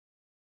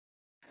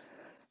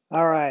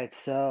All right,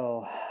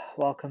 so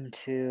welcome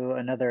to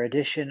another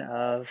edition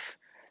of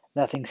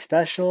Nothing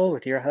Special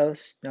with your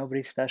host,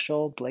 Nobody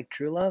Special, Blake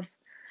Truelove.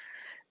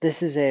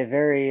 This is a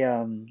very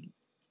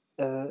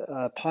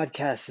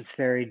podcast that's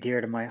very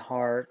dear to my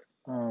heart.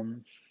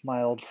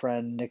 My old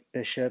friend Nick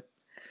Bishop.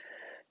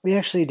 We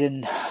actually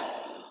didn't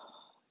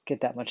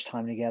get that much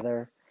time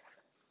together.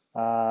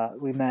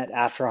 We met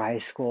after high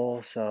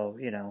school, so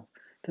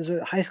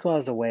high school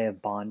has a way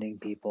of bonding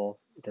people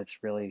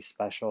that's really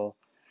special.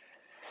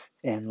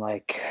 And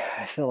I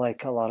feel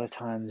like a lot of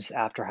times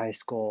after high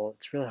school,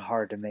 it's really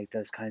hard to make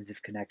those kinds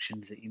of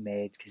connections that you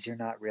made because you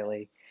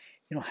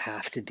don't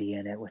have to be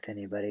in it with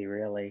anybody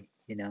really,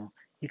 you know.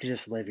 You could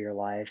just live your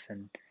life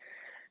and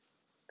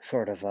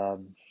sort of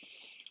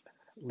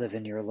live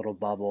in your little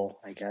bubble,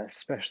 I guess,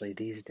 especially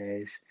these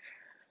days.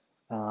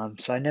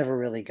 So I never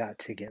really got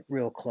to get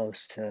real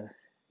close to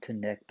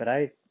Nick, but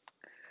it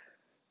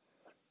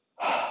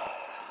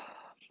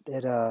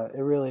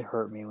really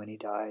hurt me when he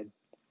died.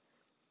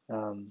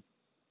 Um,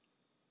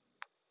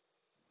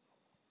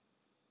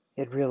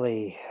 it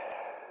really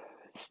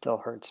still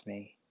hurts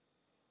me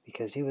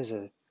because he was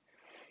a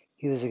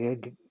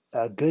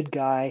good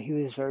guy. He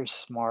was very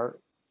smart,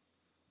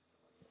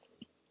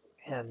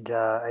 and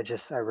I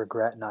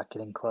regret not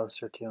getting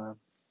closer to him.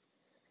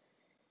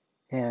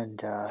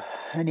 And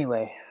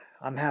anyway,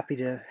 I'm happy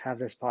to have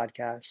this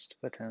podcast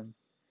with him.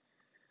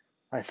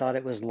 I thought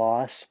it was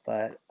lost,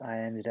 but I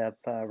ended up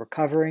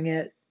recovering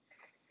it.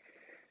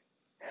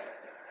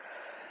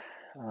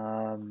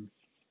 Um,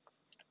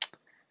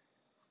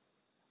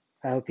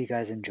 I hope you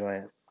guys enjoy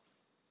it.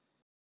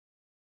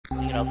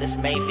 This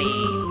may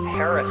be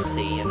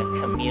heresy in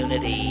a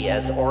community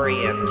as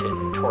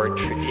oriented toward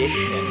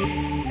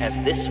tradition as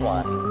this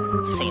one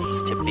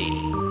seems to be,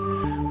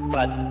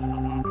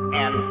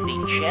 and the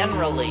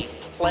generally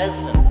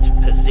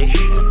pleasant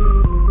position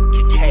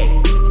to take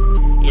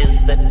is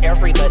that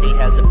everybody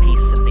has a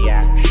piece of the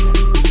action.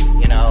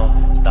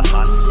 The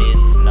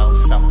Hasids know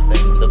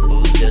something, the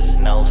Buddhists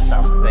know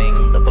something,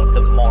 the Book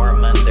of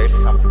Mormon, there's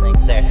something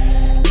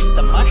there.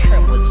 The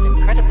mushroom was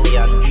incredibly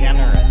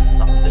ungenerous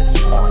on this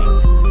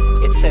point.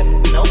 It said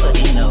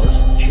nobody knows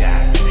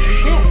jack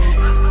shit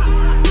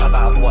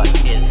about what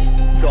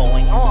is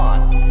going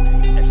on.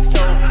 And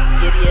so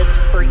it is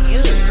for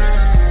you,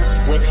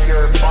 with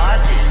your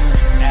body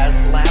as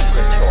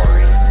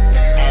laboratory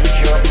and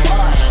your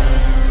mind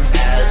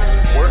as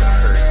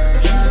worker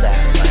in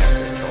that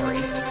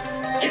laboratory,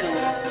 to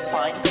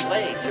find a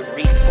way to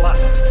reflux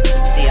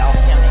the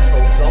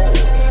alchemical gold.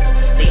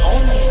 The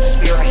only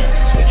experience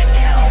which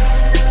counts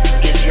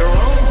is your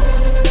own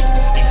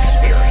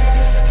experience.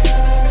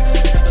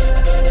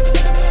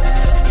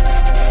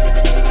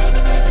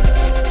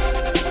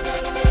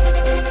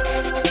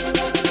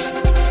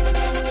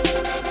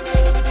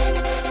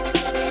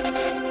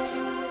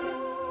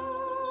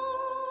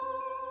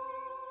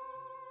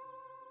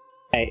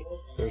 Hey,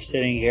 we're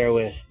sitting here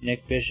with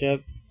Nick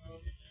Bishop.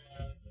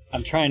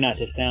 I'm trying not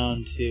to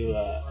sound too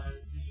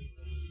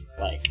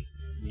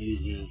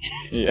newsy.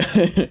 Yeah.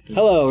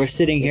 Hello, we're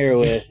sitting here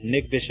with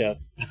Nick Bishop.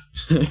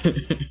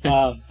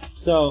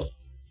 So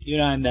you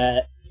and I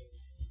met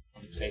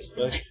on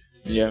Facebook,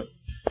 Yeah.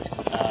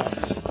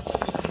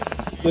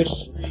 which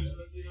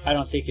I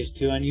don't think is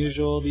too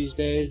unusual these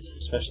days,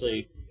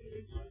 especially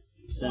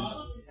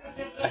since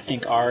I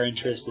think our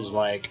interest is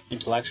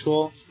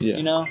intellectual. Yeah.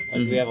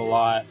 We have a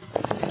lot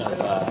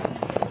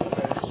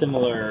of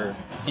similar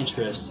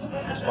interests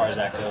as far as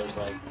that goes,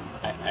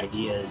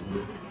 ideas.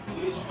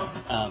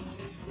 And,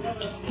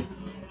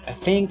 I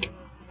think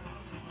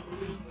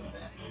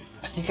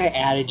I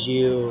added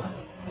you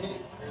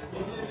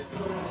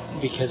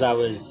because I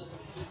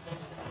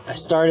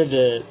started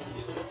the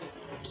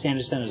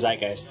Sanderson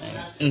Zeitgeist thing.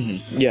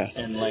 Mm-hmm. Yeah.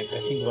 And I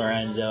think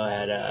Lorenzo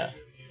had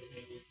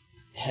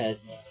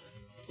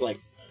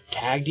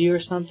tagged you or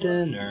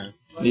something, or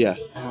Yeah.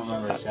 I don't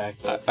remember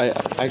exactly. I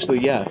actually,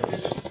 yeah.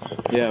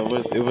 Yeah,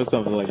 it was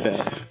something like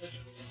that.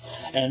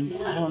 And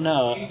I don't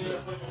know.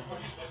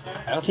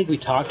 I don't think we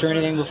talked or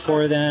anything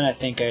before then. I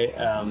think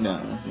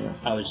No. Yeah.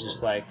 I was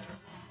just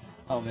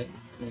oh,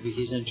 maybe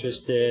he's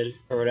interested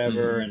or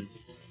whatever,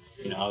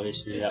 Mm-hmm. and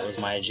obviously that was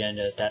my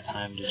agenda at that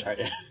time to try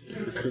to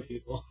recruit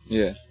people.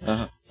 Yeah.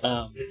 Uh-huh.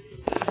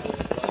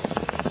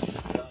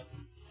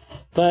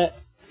 But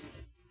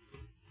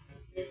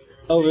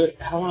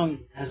how long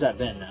has that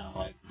been now?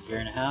 A year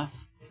and a half,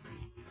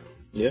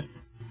 Yeah.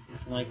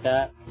 something like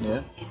that.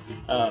 Yeah.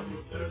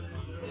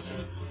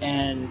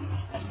 And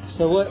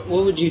so what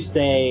would you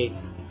say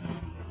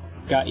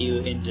got you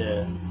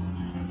into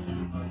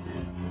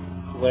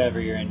whatever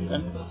you're in?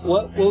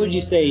 What would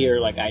you say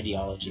your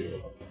ideology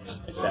is?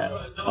 If that,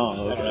 Oh, I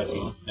don't know if okay.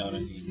 you know what I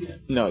mean.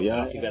 No, I yeah.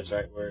 don't think that's the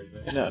right word.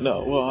 But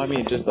No. Well, I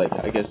mean, just I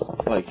guess,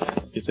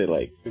 you'd say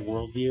your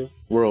worldview.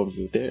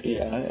 worldview there.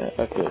 Yeah,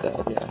 I feel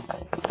that. Yeah.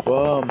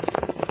 Well,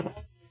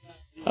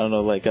 I don't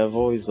know. I've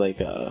always kind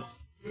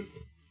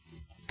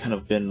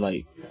of been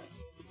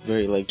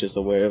very just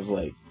aware of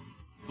like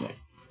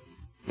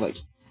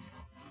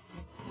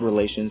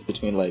relations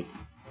between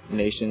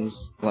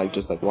nations, like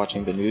just like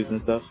watching the news and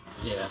stuff.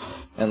 Yeah.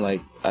 And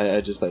like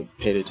I just like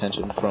paid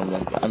attention from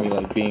like, I mean,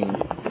 like being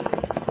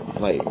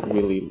like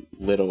really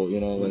little, you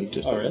know, like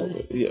just like,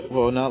 really? yeah,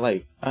 well, not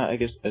like, I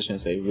guess I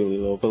shouldn't say really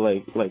little, but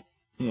like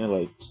you know,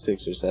 like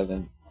 6 or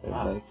 7.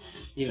 Wow. Like,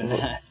 Even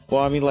that.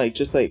 well, I mean, like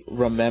just like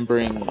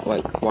remembering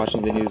like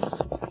watching the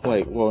news,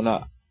 like, well,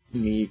 not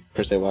me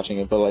per se watching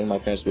it, but like my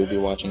parents would be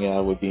watching it,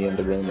 I would be in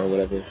the room or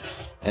whatever,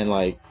 and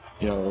like,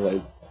 you know,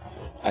 like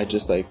I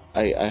just like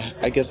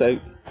I guess I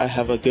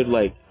have a good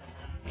like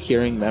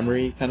hearing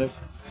memory kind of,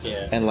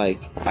 Yeah. and like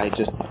I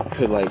just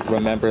could like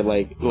remember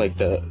like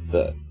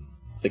the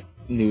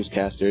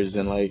newscasters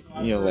and like,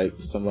 you know, like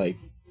some like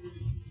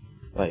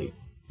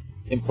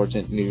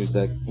important news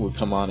that would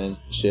come on and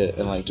shit,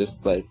 and like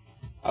just like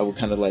I would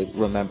kind of like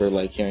remember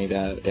like hearing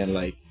that and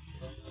like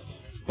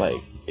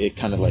it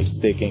kind of like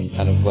sticking,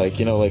 kind of like,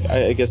 you know, like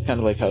I guess kind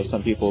of like how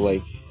some people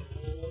like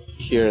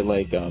hear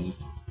like a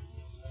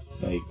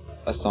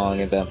song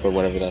and then for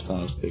whatever that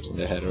song sticks in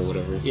their head or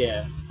whatever.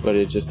 Yeah. But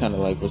it just kind of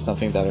like was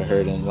something that I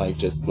heard, and like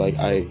just like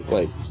I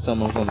like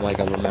some of them like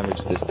I remember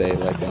to this day,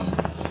 like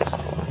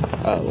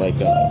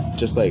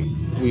just like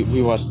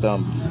we watched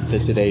the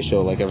Today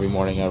Show like every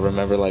morning. I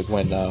remember like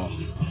when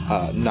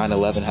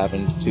 9/11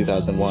 happened in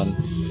 2001,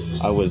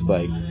 I was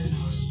like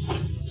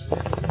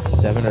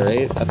 7 or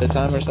 8 at the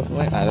time or something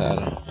like I don't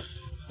know,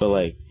 but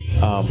like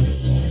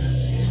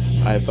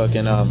I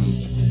fucking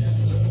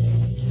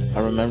I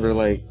remember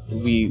like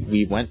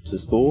we went to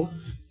school,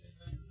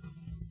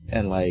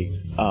 and like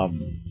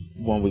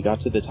when we got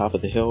to the top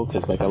of the hill,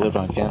 because like I lived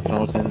on Camp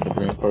Pendleton, the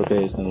Marine Corps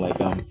base, and like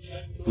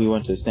we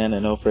went to San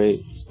Onofre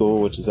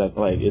School, which is at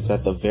like it's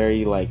at the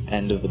very like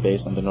end of the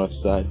base on the north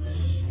side.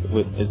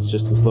 It's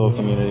just this little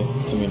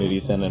community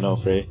San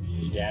Onofre.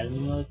 Your dad in the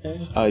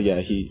military? Oh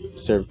yeah, he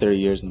served 30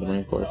 years in the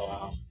Marine Corps. Oh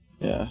wow.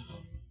 Yeah,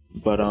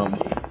 but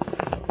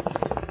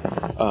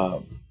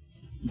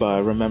I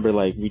remember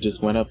like we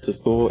just went up to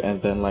school,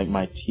 and then like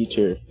my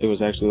teacher, it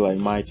was actually like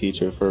my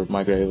teacher for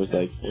my grade, it was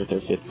like 4th or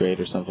 5th grade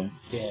or something.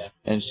 Yeah.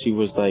 And she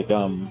was like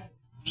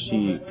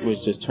she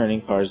was just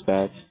turning cars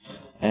back,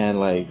 and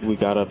like we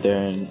got up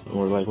there and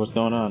we're like, what's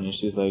going on? And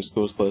she's like,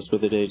 school's closed for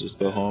the day, just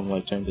go home,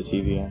 like turn the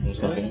TV on or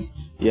something.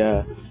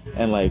 Yeah.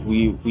 And like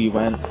we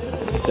went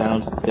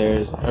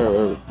downstairs,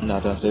 or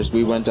not downstairs,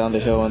 we went down the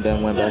hill and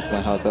then went back to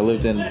my house. I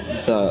lived in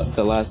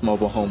the last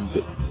mobile home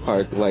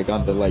park, like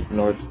on the like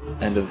north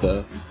end of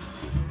the,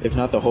 if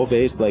not the whole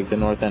base, like the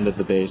north end of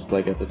the base,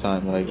 like at the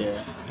time, like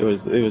Yeah. it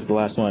was the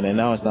last one, and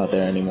now it's not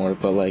there anymore.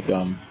 But like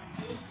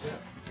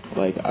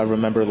I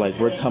remember like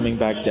we're coming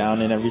back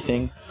down and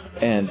everything,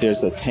 and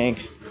there's a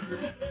tank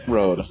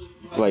road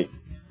like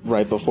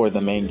right before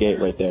the main gate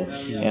right there,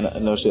 and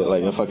no shit,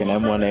 like a fucking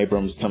M1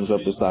 Abrams comes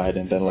up the side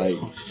and then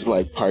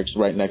like parks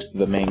right next to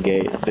the main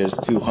gate. There's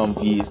 2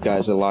 Humvees,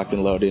 guys are locked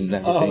and loaded and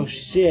everything. Oh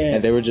shit.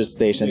 And they were just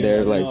stationed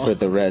there like for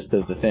the rest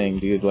of the thing,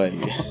 dude, like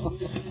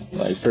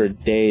for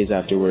days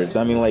afterwards.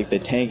 I mean, like the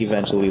tank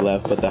eventually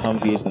left, but the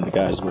Humvees and the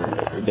guys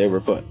were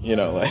put, you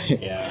know, like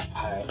Yeah.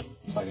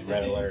 Fucking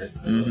red alert.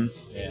 hmm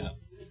Yeah.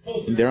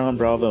 They're on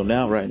Bravo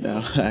now, right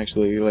now,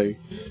 actually. Like,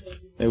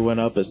 they went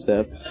up a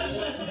step.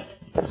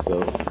 So,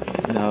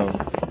 now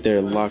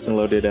they're locked and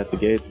loaded at the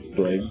gates,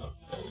 like,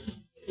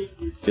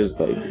 because,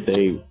 like,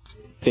 they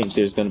think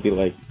there's gonna be,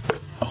 like,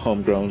 a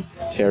homegrown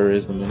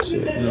terrorism and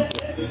shit. You know?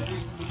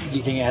 Do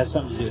you think it has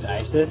something to do with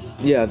ISIS?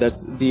 Yeah,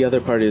 that's, the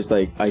other part is,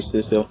 like,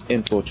 ISIS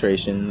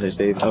infiltration. They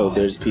say,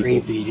 there's people.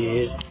 Creepy,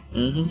 dude.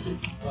 Mm-hmm.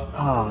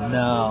 Oh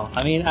no.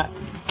 I mean,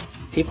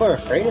 people are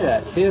afraid of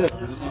that too.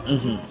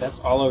 Mm-hmm. That's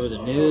all over the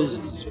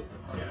news.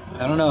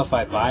 I don't know if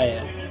I buy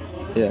it,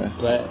 Yeah.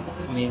 but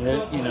I mean,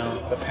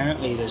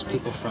 apparently there's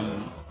people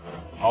from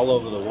all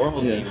over the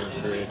world being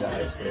recruited to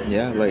ISIS.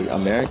 Yeah, like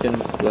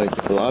Americans, like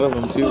a lot of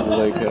them too.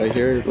 Like I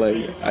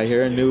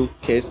hear a new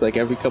case like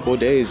every couple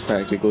of days,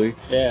 practically.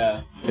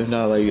 Yeah. If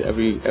not like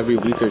every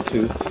week or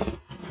 2.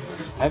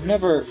 I've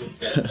never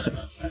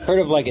heard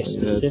of like a That's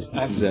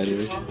specific.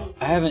 exaggeration.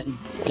 I haven't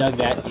dug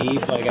that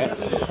deep. Like I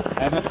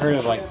haven't heard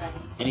of like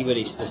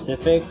anybody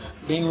specific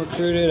being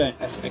recruited.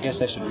 I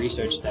guess I should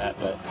research that.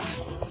 But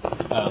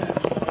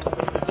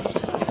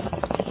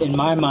in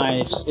my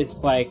mind,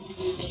 it's like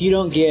if you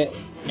don't get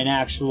an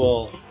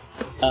actual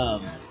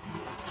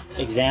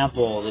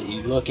example that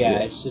you look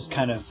at, it's just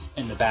kind of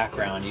in the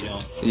background. You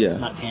don't. Yeah. It's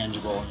not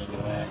tangible in any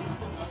way.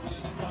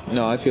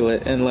 No, I feel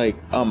it, and like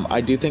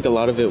I do think a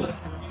lot of it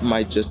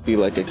might just be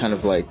like a kind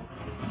of like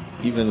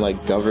even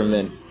like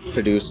government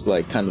produced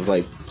like kind of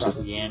like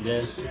just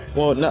Propaganda.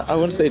 well, no, I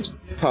wouldn't say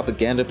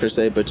propaganda per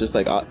se, but just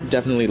like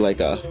definitely like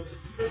a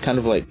kind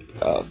of like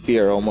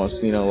fear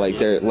almost, you know, like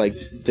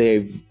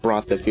they've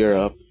brought the fear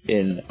up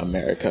in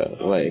America,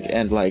 like,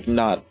 and like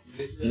not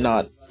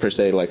per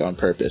se like on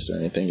purpose or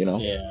anything, you know.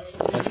 Yeah.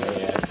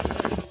 Okay,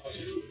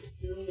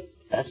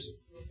 yeah.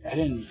 I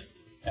didn't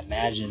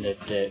imagine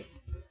that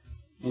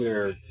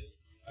we're,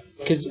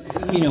 because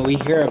we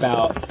hear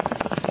about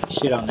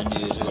shit on the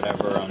news or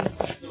whatever on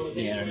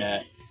the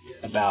internet,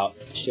 about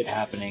shit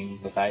happening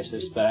with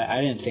ISIS, but I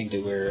didn't think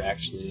that we were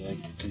actually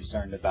like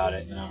concerned about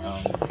it in our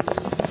own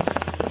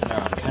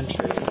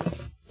country.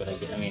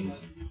 But I mean,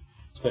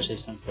 especially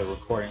since they're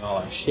recording all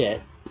our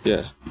shit.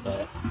 Yeah.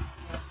 But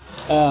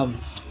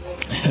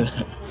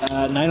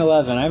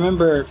 9/11. I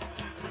remember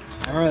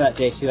that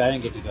day too. I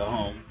didn't get to go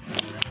home.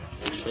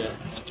 Shit.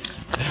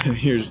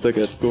 You're stuck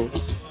at school.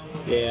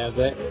 Yeah,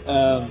 but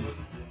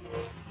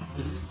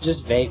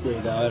just vaguely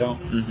though. I don't.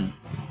 Mm-hmm.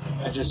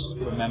 I just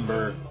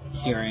remember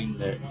hearing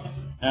that.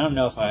 I don't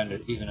know if I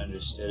even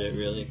understood it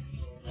really.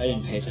 I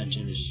didn't pay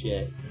attention to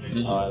shit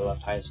until I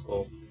left high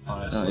school.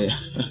 Honestly, Oh yeah.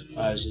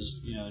 I was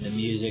just into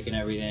music and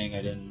everything.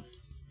 I didn't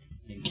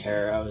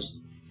care. I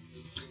was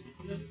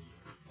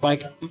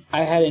like,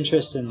 I had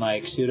interest in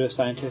like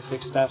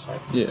pseudoscientific stuff,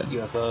 like Yeah.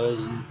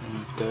 UFOs and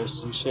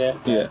ghosts and shit.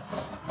 Yeah.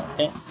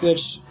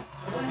 Which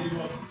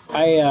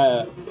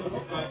I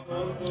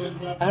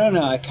don't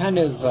know. I kind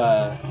of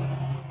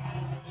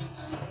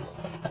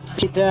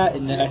appreciate that,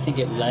 and then I think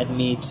it led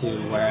me to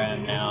where I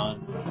am now,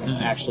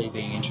 actually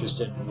being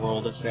interested in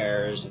world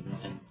affairs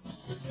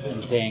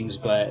and things.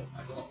 But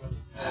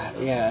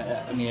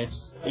yeah, I mean,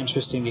 it's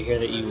interesting to hear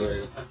that you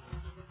were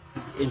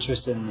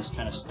interested in this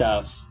kind of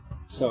stuff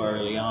so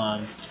early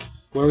on.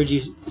 Where would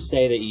you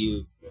say that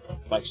you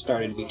like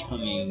started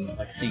becoming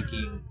like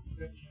thinking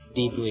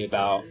deeply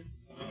about?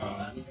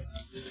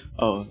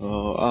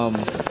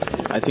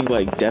 I think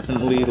like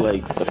definitely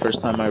like the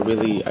first time I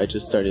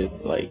just started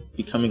like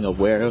becoming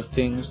aware of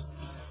things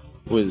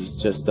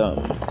was just I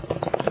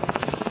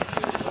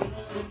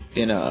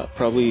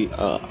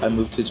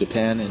moved to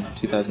Japan in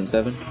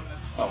 2007.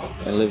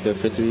 I lived there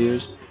for 3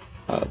 years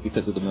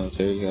because of the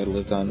military. I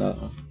lived on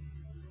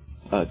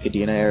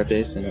Kadena Air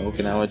Base in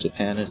Okinawa,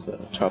 Japan. It's a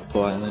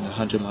tropical island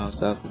 100 miles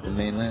south of the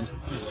mainland.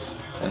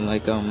 And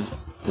like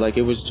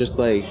it was just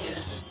like,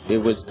 it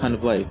was kind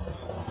of like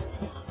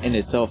in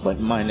itself like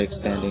mind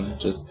expanding,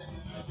 just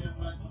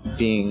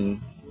being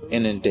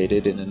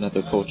inundated in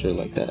another culture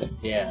like that.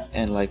 Yeah.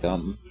 And I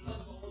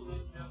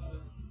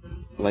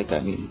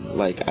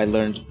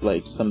learned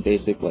like some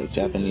basic like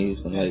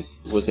Japanese, and like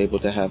was able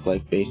to have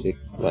like basic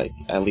like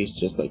at least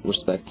just like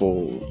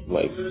respectful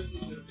like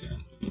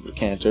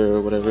canter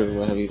or whatever,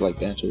 what have you, like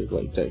banter,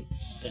 like type,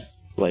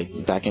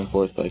 like back and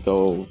forth, like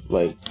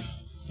like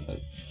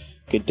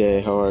good day,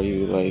 how are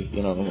you, like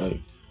like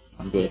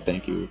I'm good,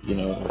 thank you,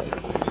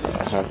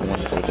 like have a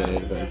wonderful day,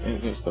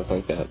 like stuff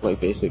like that, like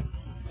basic.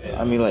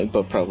 I mean like,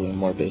 but probably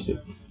more basic,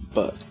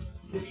 but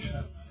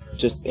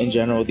just in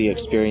general the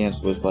experience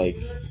was like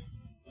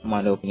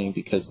mind opening,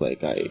 because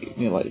like I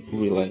like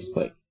realized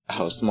like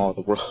how small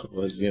the world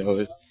was,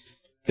 it's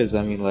because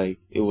I mean like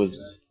it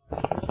was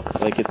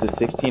like it's a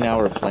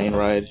 16-hour plane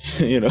ride,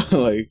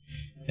 like,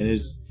 and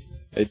it's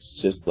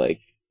just like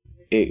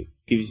it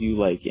gives you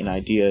like an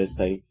idea. It's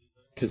like,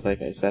 because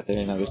like I sat there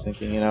and I was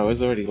thinking, I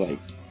was already like,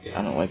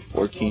 I don't know, like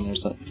 14 or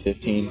something,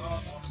 15,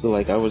 so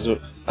like I was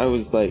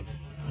like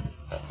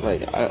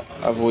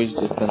I've always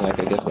just been like,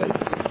 I guess like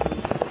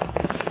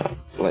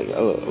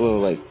a little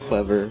like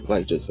clever,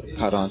 like just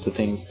caught on to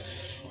things,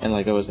 and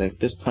like I was like,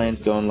 this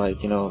plane's going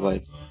like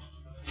like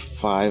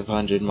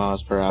 500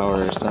 miles per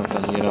hour or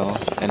something,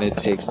 and it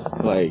takes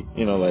like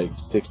like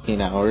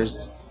 16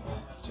 hours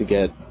to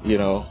get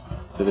to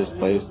this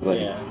place,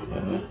 like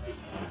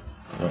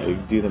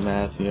like do the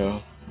math,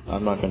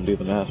 I'm not gonna do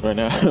the math right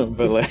now,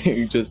 but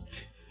like just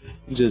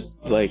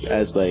like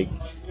as like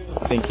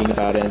thinking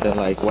about it, and then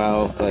like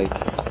wow,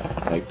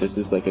 like this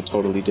is like a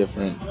totally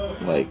different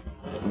like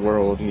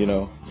world,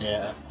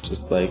 Yeah.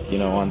 just like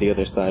on the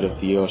other side of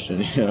the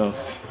ocean,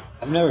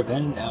 I've never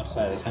been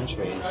outside the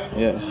country.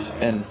 Yeah,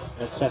 and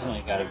that's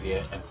definitely got to be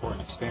an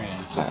important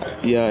experience.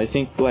 Yeah, I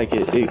think like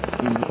it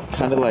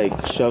kind of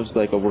like shoves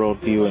like a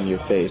worldview in your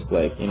face,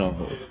 like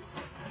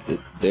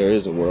there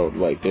is a world,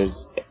 like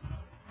there's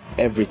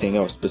everything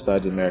else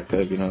besides America,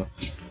 and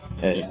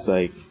it's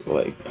like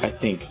I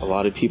think a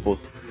lot of people,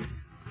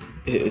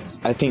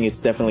 I think it's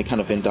definitely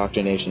kind of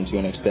indoctrination to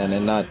an extent,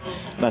 and not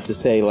to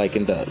say like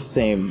in the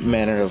same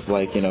manner of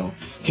like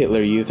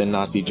Hitler Youth in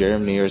Nazi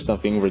Germany or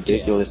something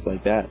ridiculous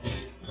like that,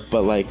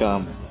 but like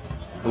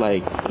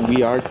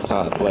we are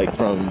taught like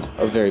from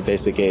a very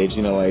basic age,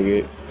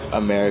 like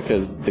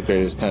America's the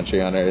greatest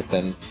country on earth,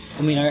 and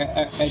I mean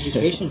our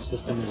education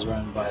system is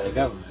run by the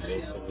government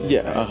basically.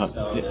 Yeah, right?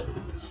 So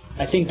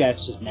I think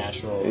that's just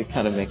natural. It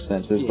kind of makes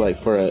sense. It's like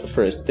for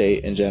a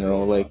state in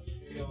general, like.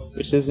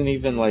 Which isn't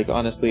even like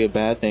honestly a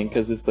bad thing,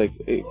 because it's like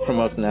it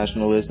promotes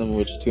nationalism,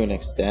 which to an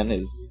extent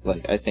is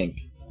like I think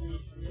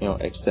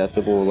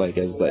acceptable, like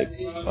as like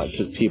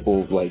because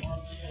people like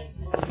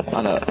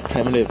on a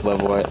primitive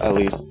level at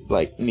least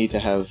like need to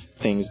have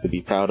things to be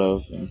proud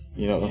of, and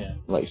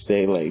like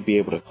say like be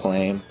able to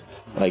claim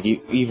like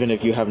even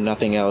if you have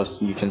nothing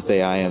else, you can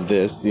say I am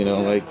this,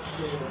 like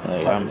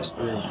I'm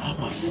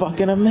a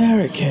fucking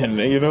American,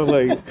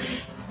 like.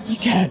 You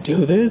can't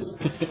do this.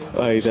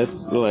 Like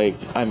that's like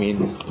I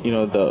mean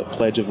the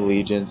Pledge of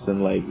Allegiance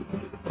and like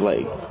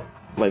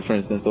for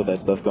instance all that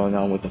stuff going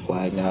on with the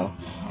flag now.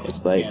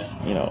 It's like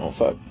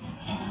fuck,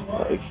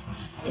 like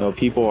you know,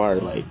 people are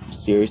like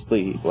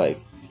seriously like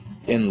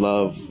in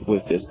love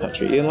with this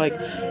country, and like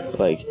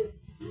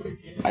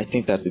I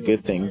think that's a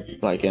good thing,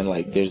 like, and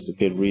like there's a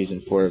good reason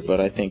for it, but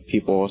I think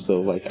people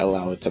also like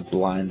allow it to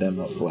blind them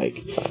of like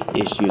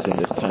issues in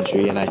this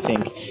country, and I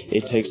think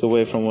it takes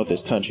away from what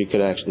this country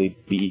could actually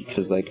be,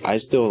 because like I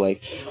still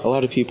like a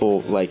lot of people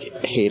like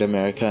hate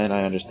America, and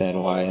I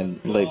understand why, and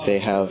like they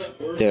have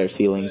their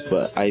feelings,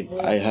 but I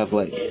have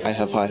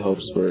high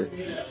hopes for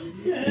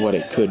what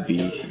it could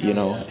be, you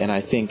know. And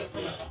I think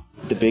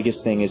the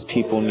biggest thing is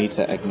people need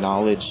to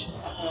acknowledge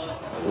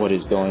what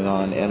is going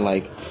on, and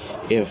like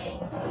if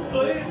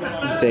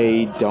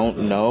they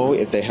don't know,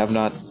 if they have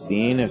not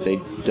seen, if they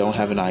don't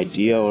have an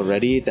idea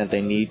already, then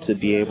they need to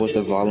be able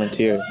to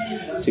volunteer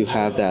to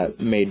have that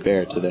made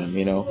bare to them,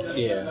 you know?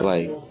 Yeah.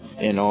 Like,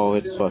 in all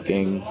its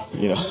fucking,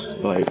 you know,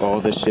 like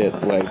all the shit,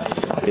 like,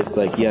 it's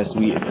like, yes,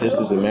 this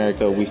is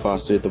America, we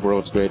fostered the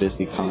world's greatest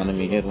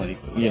economy, and like,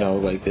 you know,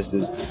 like this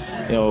is,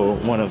 you know,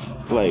 one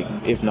of, like,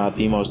 if not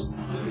the most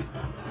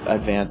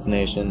advanced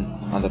nation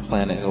on the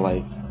planet,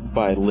 like,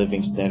 by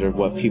living standard,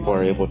 what people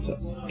are able to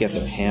get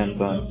their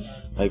hands on.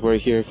 Like, we're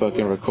here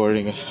fucking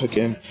recording a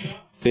fucking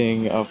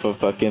thing off a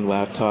fucking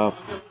laptop,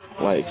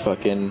 like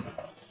fucking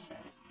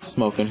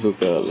smoking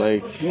hookah,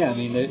 like... Yeah, I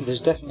mean,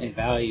 there's definitely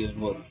value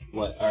in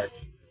what our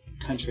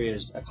country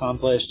has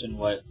accomplished, and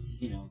what,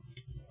 you know,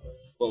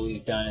 what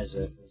we've done as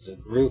a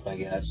group, I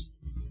guess.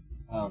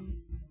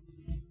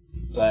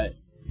 But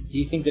do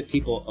you think that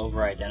people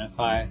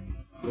over-identify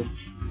with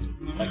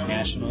like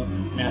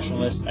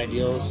nationalist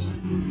ideals?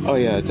 Oh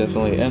yeah,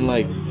 definitely. And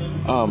like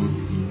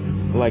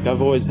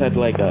I've always had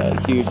like a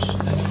huge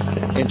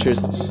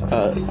interest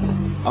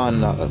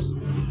on as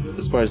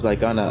far as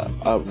like on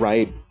a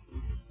right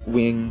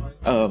wing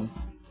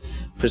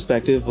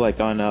perspective,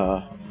 like on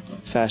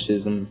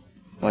fascism,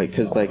 like,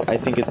 because like I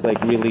think it's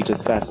like really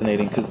just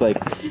fascinating, because like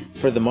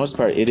for the most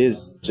part it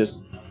is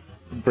just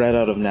bred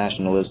out of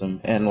nationalism,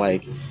 and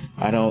like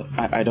I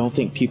don't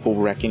think people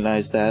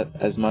recognize that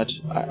as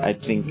much. I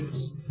think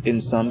in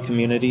some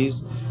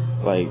communities,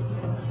 like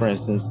for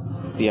instance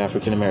the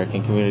African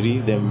American community,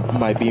 there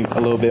might be a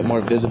little bit more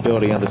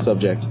visibility on the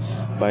subject,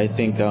 but I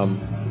think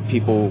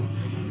people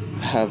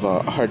have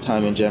a hard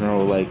time in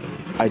general like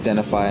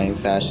identifying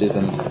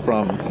fascism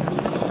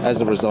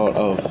as a result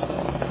of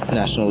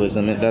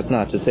nationalism. And that's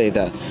not to say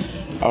that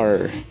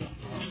our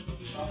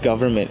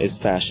government is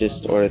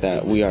fascist or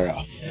that we are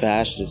a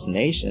fascist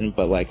nation,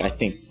 but like I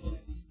think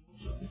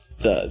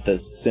the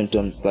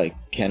symptoms like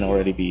can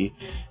already be,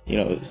 you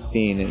know,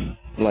 seen in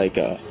like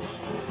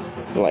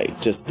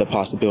just the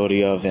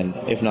possibility of, and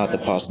if not the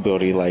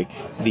possibility, like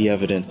the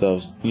evidence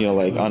of, you know,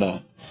 like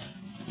on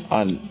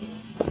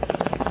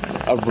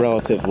a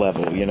relative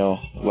level, you know,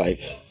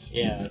 like,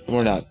 yeah,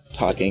 we're not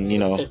talking, you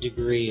know, a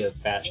degree of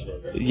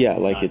fascism. Yeah,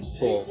 like it's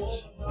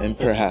full. And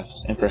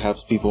perhaps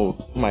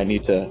people might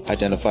need to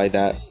identify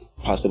that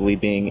possibly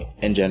being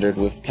engendered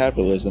with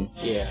capitalism.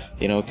 Yeah.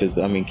 You know, because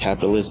I mean,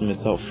 capitalism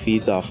itself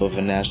feeds off of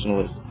a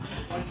nationalist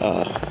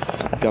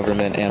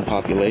government and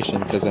population.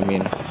 Because I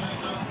mean,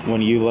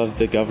 when you love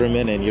the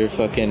government and you're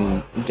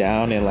fucking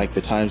down and like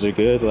the times are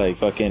good, like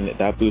fucking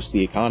that boosts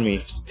the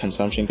economy.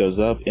 Consumption goes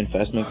up,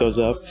 investment goes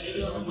up.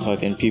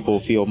 Fucking people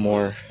feel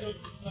more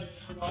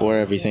for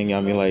everything.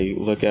 I mean, like,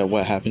 look at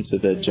what happened to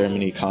the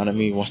German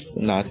economy once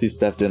the Nazis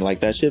stepped in. Like,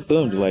 that shit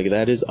boomed. Like,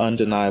 that is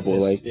undeniable.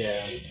 Like,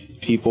 yeah.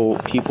 People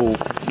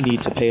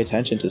need to pay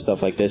attention to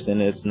stuff like this,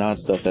 and it's not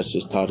stuff that's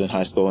just taught in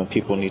high school, and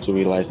people need to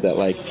realize that,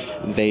 like,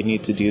 they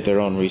need to do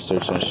their own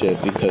research on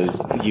shit,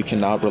 because you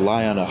cannot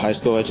rely on a high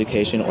school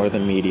education or the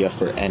media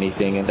for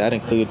anything, and that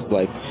includes,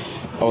 like,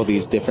 all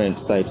these different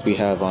sites we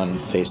have on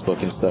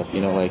Facebook and stuff,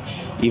 you know, like,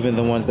 even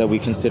the ones that we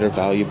consider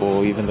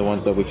valuable, even the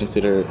ones that we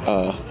consider,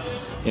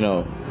 you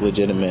know,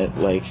 legitimate,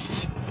 like,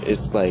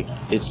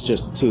 it's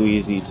just too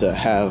easy to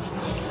have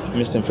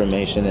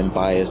misinformation and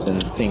bias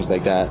and things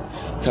like that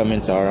come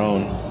into our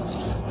own.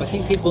 I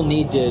think people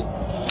need to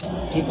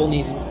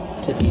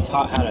be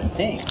taught how to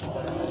think.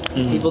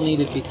 Mm-hmm. People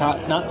need to be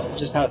taught not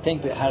just how to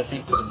think, but how to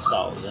think for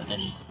themselves,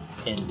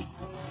 and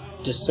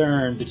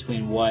discern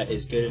between what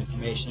is good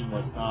information and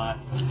what's not,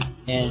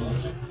 and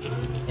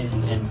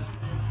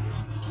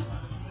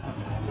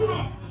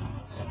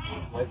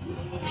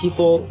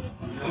people.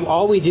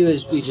 All we do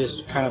is we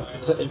just kind of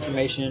put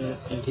information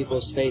in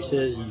people's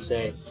faces and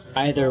say,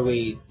 either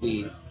we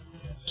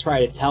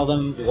try to tell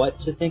them what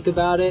to think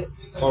about it,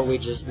 or we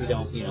just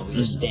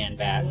stand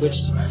back. Which,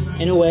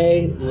 in a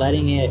way,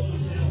 letting it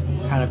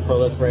kind of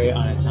proliferate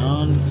on its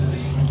own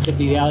could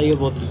be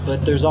valuable.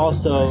 But there's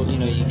also, you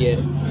know, you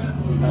get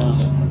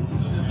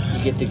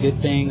the good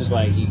things,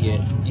 like you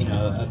get, you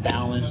know, a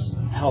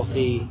balanced,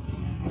 healthy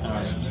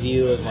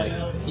view of like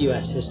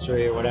U.S.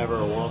 history or whatever,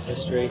 or world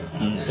history.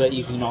 Mm-hmm. But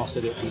you can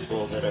also get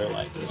people that are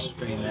like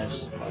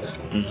extremists, like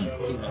you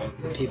know,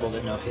 people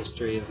that know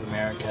history of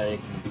America. They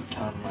can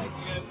become like,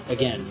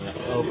 again, you know,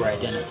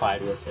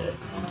 over-identified with it.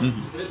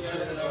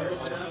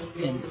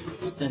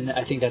 And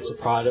I think that's a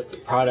product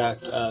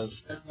of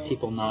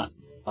people not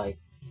like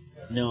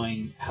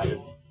knowing how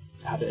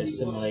to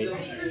assimilate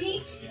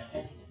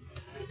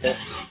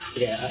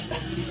Yeah.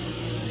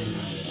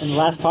 In the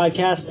last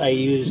podcast, I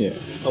used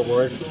a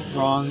word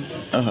wrong,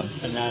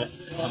 and that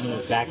I'm going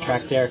to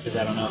backtrack there because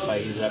I don't know if I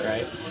used that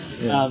right.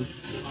 Yeah.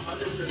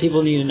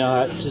 People need to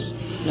know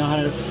how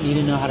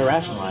to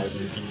rationalize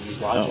and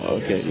use logic. Oh,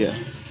 okay, yeah.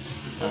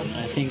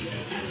 I think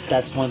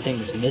that's one thing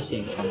that's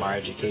missing from our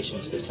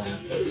education system.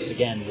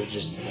 Again, we're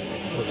just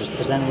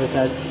presented with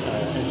that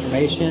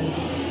information,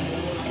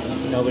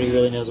 and nobody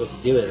really knows what to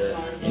do with it.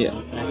 Yeah.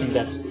 And I think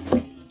that's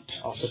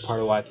also part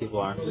of why people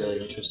aren't really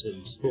interested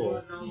in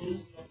school,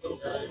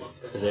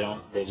 because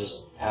they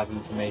just have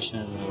information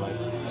and they're like,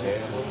 okay,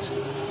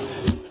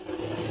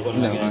 what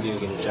am I going to do?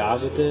 Get a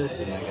job with this?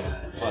 Am I going to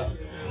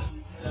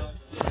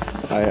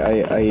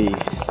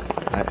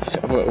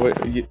what?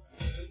 What you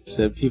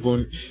said?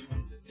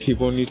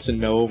 People need to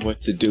know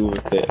what to do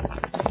with it.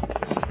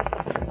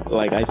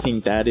 Like, I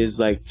think that is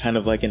like kind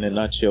of like in a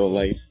nutshell,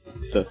 like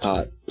the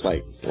thought,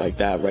 like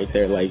that right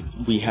there. Like,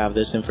 we have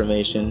this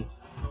information,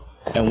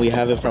 and we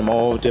have it from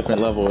all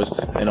different levels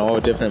and all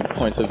different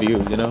points of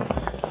view. You know,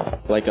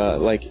 like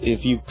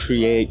if you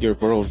create your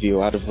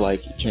worldview out of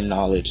like your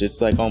knowledge,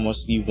 it's like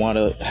almost you want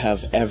to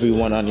have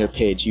everyone on your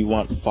page. You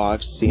want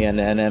Fox,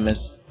 CNN,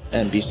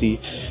 MSNBC,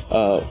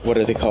 what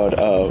are they called?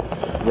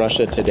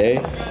 Russia Today,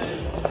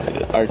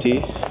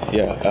 RT.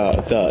 Yeah,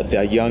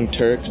 the Young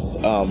Turks,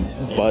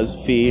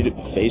 BuzzFeed,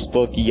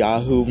 Facebook,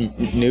 Yahoo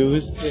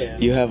News. Yeah.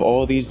 You have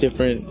all these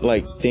different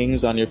like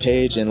things on your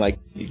page, and like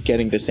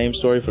getting the same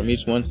story from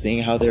each one,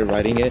 seeing how they're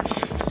writing it,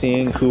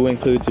 seeing who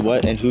includes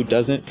what and who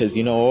doesn't, because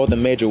you know all the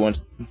major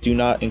ones do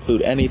not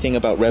include anything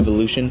about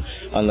revolution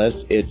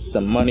unless it's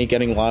some money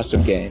getting lost or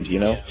gained, you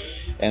know,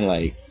 and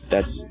like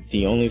that's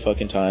the only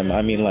fucking time.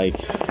 I mean, like,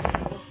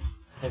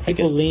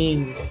 people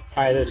lean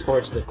either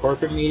towards the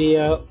corporate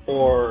media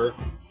or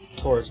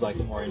towards like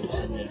the more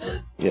independent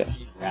or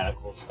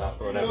radical stuff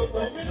or whatever,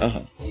 but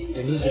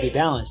there needs to be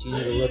balance. You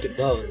need to look at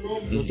both.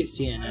 Look at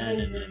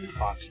CNN and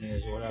Fox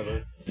News or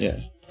whatever.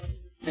 Yeah.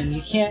 And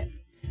you can't.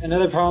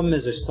 Another problem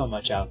is there's so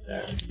much out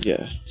there.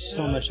 Yeah.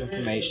 So much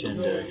information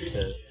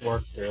to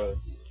work through.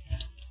 It's,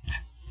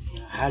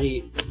 how do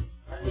you?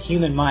 The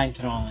human mind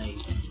can only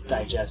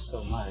digest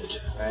so much,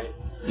 right?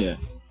 Yeah.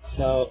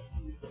 So,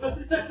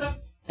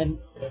 and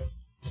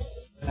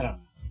I don't know.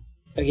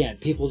 Again,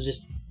 people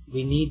just,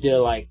 we need to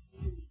like.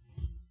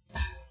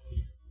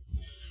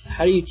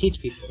 How do you teach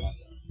people about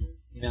that?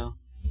 You know,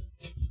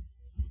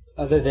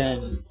 other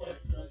than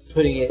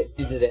putting it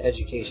into the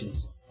education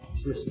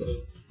system.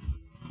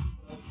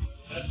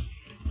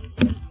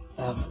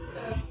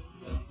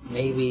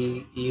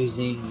 Maybe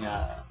using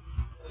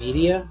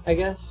media, I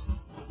guess.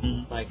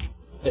 Like,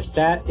 if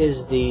that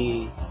is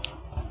an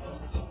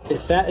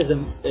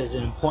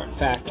important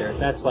factor, if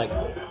that's like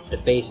the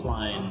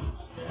baseline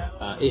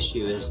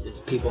issue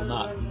is people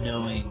not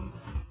knowing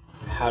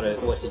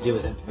what to do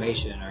with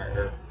information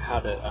or how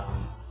to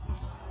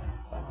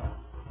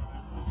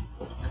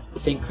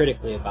think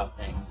critically about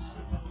things.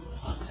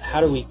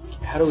 How do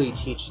we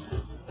teach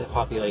the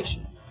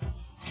population?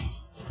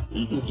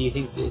 Do you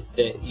think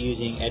that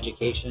using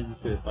education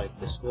through like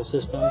the school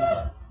system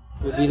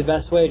would be the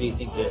best way? Or do you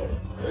think that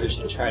we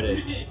should try to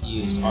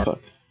use art?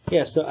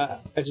 Yeah. So I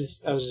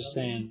was just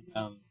saying,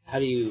 how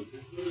do you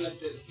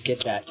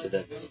get that to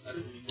the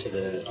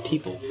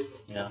people?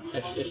 You know,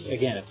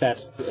 if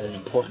that's an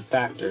important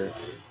factor,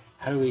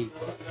 how do we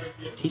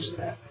teach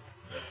that?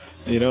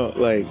 You know,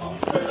 like,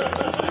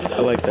 I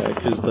like that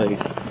because like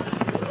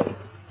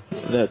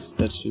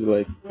that's you,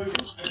 like,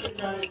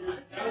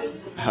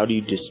 how do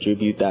you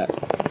distribute that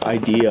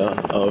idea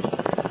of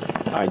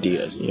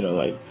ideas, you know,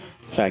 like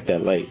the fact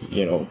that, like,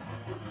 you know,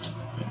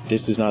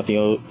 this is not the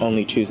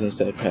only chosen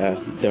set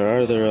path. There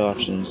are other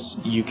options.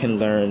 You can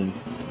learn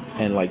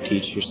and like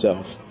teach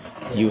yourself.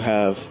 You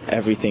have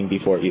everything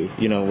before you,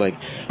 you know, like,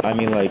 I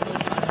mean, like,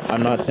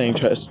 I'm not saying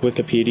trust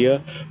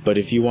Wikipedia, but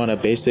if you want a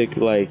basic,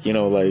 like, you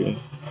know,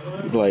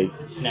 like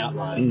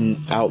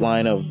an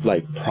outline of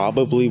like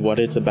probably what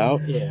it's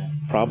about,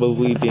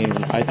 probably being,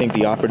 I think,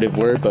 the operative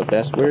word, but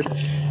best word,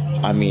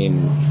 I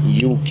mean,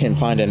 you can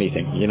find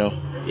anything, you know.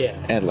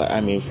 And like,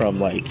 I mean, from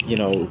like, you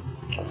know,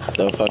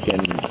 the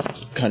fucking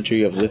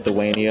country of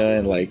Lithuania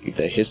and like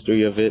the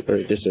history of it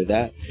or this or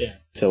that,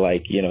 to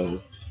like, you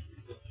know,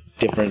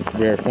 different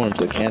rare forms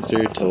of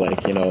cancer, to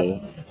like, you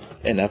know,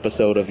 an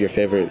episode of your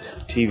favorite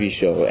TV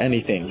show,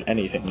 anything in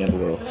the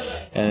world.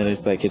 And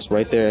it's like, it's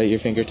right there at your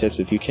fingertips.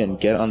 If you can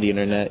get on the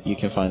internet, you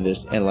can find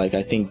this. And like,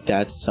 I think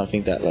that's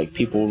something that like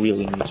people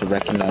really need to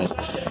recognize.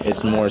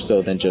 It's more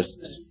so than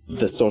just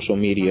the social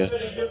media.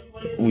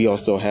 We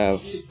also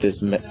have this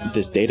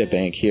data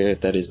bank here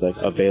that is like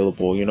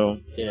available, you know.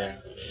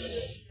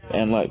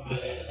 And like,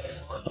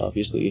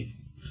 obviously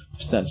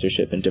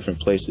censorship in different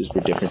places for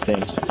different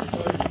things,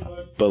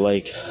 but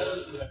like,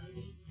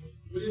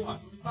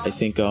 I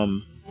think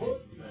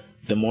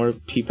the more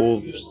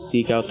people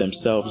seek out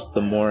themselves,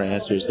 the more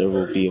answers there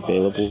will be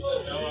available,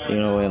 you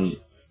know. And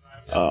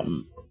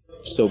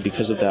so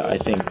because of that, I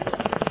think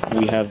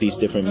we have these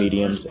different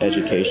mediums: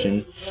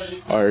 education,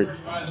 art,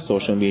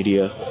 social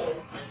media,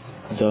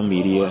 the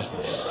media,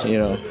 you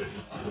know.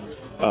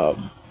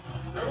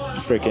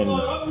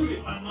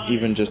 freaking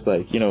even just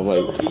like, you know,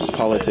 like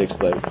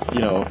politics, like,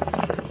 you know,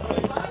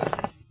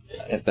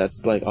 and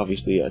that's like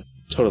obviously a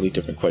totally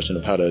different question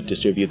of how to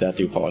distribute that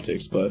through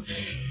politics, but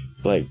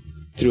like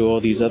through all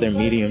these other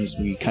mediums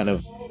we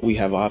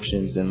have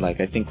options, and like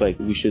I think like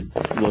we should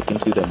look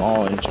into them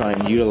all and try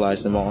and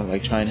utilize them all, and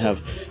like try and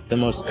have the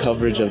most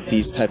coverage of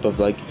these type of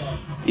like,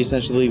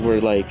 essentially we're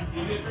like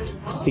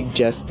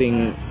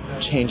suggesting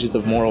changes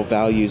of moral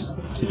values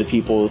to the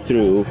people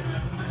through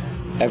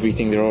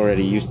everything they're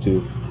already used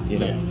to, you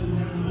know.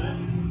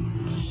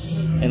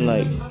 And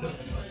like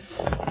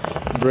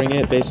bring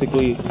it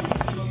basically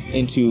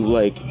into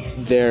like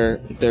their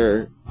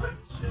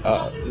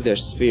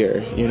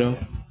sphere, you know.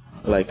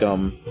 Like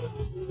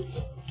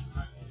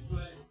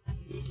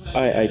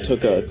I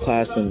took a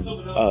class in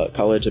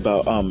college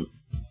about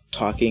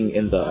talking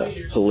in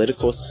the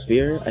political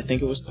sphere, I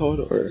think it was called,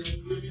 or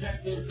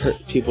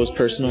people's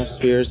personal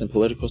spheres and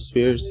political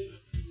spheres,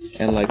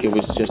 and like it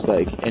was just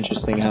like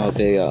interesting how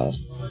they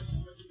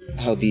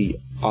how the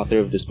author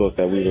of this book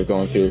that we were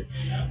going through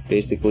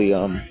basically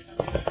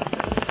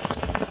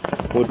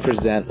would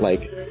present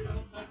like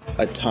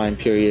a time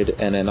period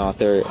and an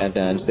author, and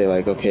then say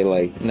like, okay,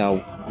 like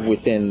now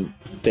within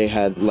they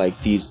had like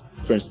these,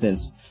 for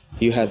instance,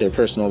 you had their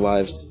personal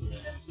lives,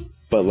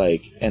 but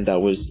like, and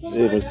it was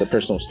the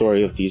personal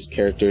story of these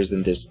characters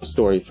in this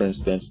story, for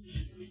instance,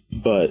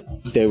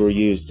 but they were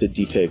used to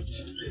depict,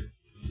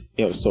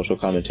 you know, social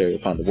commentary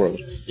upon the world,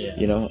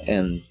 you know,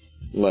 and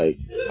like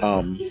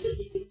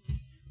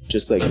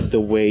just like the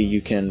way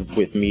you can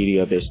with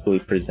media basically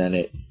present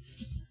it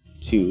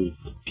to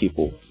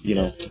people, you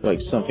know,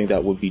 like something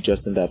that would be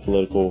just in that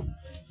political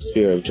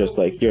sphere of just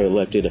like your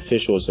elected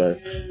officials are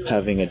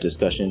having a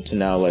discussion, to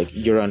now like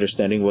you're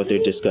understanding what they're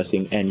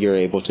discussing and you're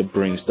able to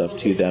bring stuff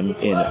to them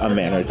in a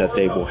manner that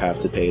they will have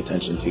to pay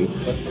attention to,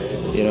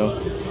 you know.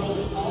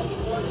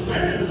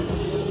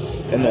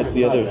 And that's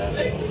the other,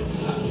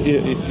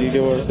 you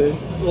get what I'm saying?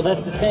 Well,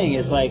 that's the thing,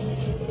 is like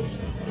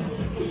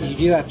you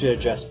do have to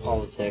address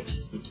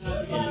politics in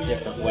a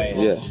different way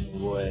than you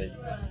would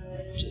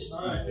just,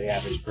 you know, the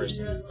average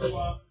person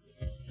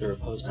through a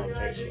post on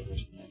Facebook or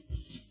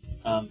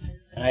something.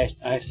 And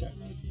I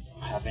certainly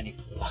don't have any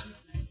clue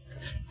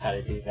how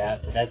to do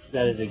that, but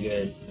that is a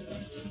good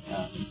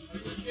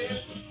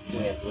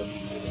way of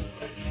looking at it.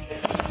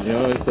 You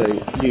know, it's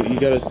like you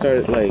gotta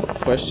start like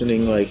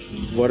questioning like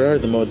what are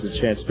the modes of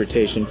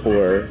transportation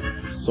for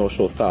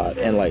social thought,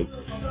 and like,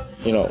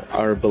 you know,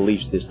 our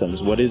belief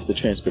systems. What is the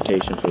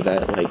transportation for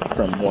that, like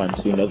from one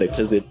to another?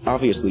 Because it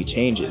obviously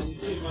changes.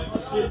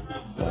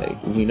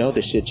 Like, we know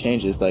this shit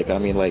changes. Like, I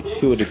mean, like,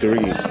 to a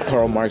degree,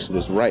 Karl Marx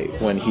was right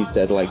when he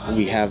said, like,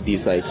 we have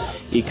these, like,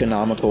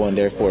 economical and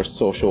therefore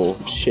social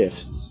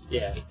shifts.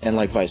 Yeah. And,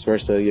 like, vice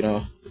versa, you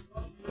know?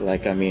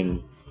 Like, I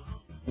mean,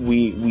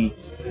 we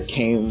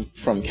came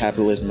from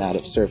capitalism out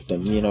of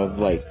serfdom, you know?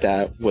 Like,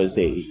 that was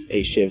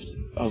a shift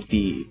of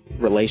the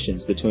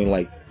relations between,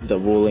 like, the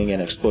ruling and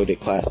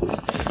exploited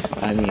classes.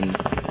 I mean,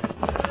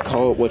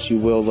 call it what you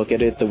will, look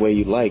at it the way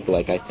you like.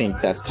 Like, I think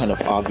that's kind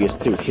of obvious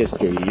through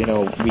history. You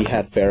know, we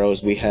had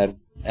pharaohs, we had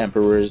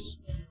emperors,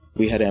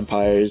 we had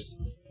empires,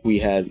 we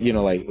had, you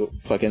know, like,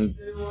 fucking,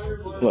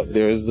 look,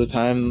 there was a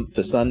time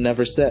the sun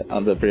never set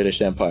on the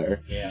British Empire.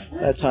 Yeah.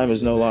 That time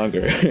is no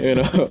longer, you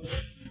know?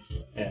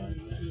 Yeah.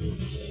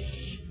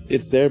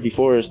 It's there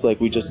before us, like,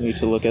 we just need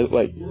to look at,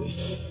 like,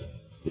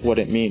 what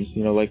it means,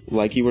 you know,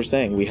 like you were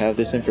saying, we have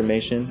this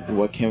information,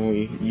 what can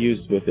we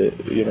use with it,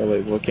 you know,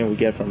 like, what can we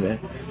get from it?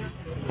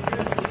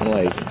 And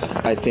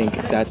like, I think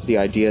that's the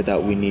idea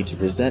that we need to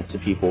present to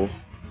people.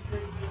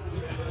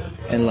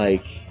 And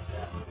like,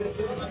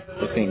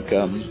 I think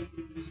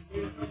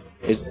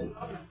it's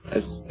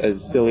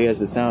as silly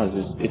as it sounds,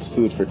 it's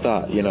food for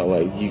thought, you know,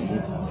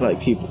 like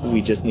people,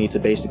 we just need to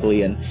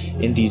basically in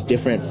these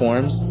different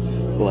forms,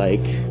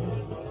 like,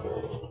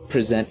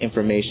 present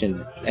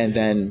information and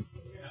then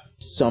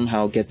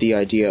somehow get the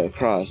idea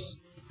across.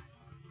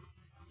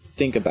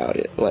 Think about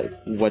it, like,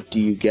 what do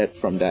you get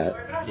from that?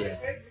 Yeah.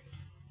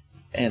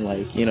 And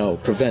like, you know,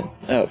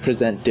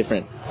 present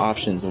different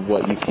options of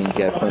what you can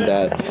get from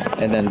that,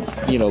 and then,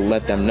 you know,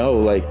 let them know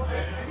like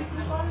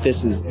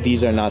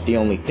these are not the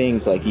only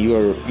things, like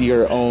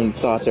your own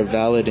thoughts are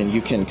valid and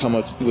you can come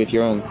up with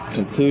your own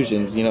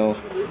conclusions, you know.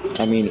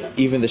 I mean,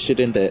 even the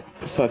shit in the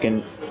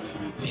fucking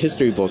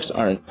history books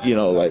aren't, you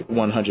know, like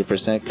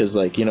 100%, because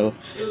like, you know,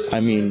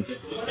 I mean,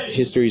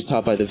 history is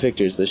taught by the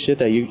victors. The shit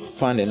that you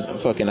find in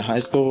fucking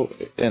high school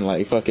and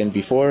like fucking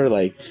before,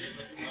 like,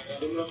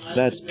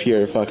 that's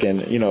pure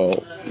fucking, you know,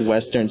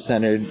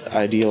 Western-centered,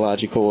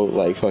 ideological,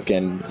 like,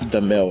 fucking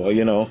the mill,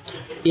 you know?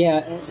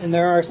 Yeah, and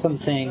there are some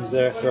things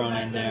that are thrown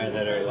in there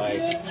that are,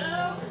 like,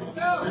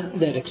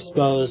 that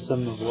expose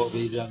some of what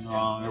we've done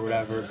wrong or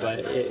whatever, but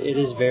it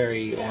is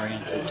very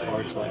oriented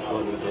towards, like,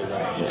 what we did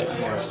right, like,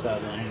 more so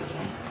than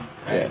anything.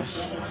 Right?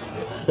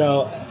 Yeah.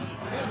 So,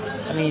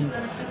 I mean,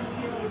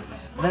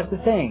 that's the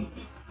thing.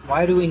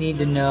 Why do we need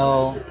to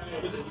know...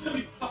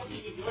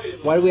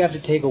 Why do we have to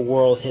take a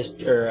world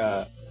history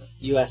or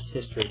U.S.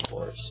 history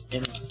course,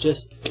 and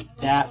just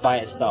that by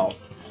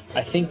itself,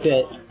 I think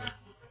that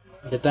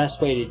the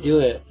best way to do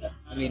it,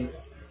 I mean,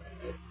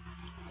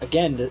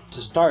 again,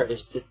 to start,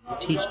 is to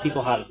teach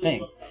people how to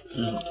think.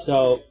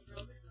 So,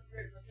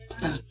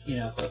 you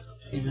know,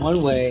 in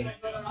one way,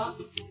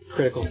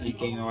 critical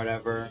thinking or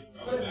whatever,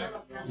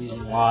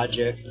 using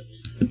logic,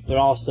 but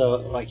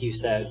also, like you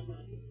said,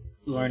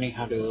 learning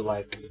how to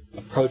like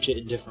approach it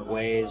in different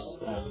ways,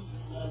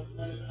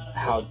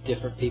 how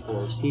different people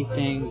receive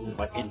things, and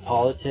like in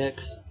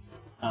politics,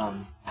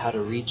 how to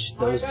reach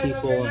those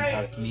people and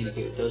how to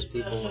communicate with those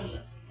people,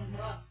 and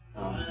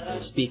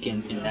speak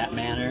in that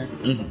manner,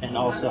 and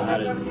also how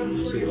to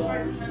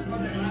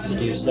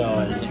do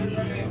so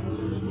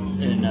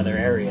in another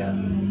area.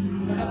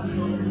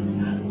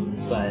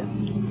 But I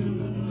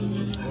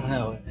don't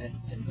know, and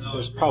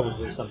there's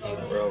probably something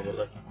that we're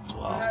overlooking as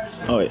well.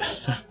 Oh yeah.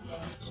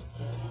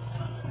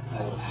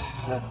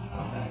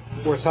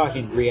 We're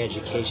talking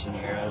re-education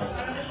here.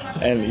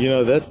 And you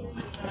know, that's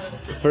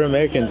for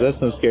Americans, that's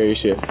some scary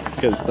shit,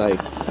 because like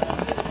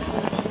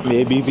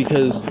maybe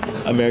because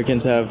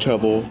Americans have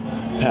trouble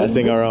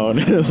passing our own.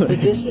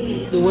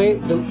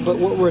 But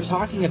what we're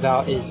talking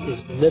about is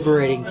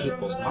liberating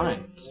people's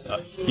minds.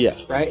 Yeah.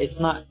 Right? It's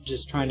not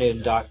just trying to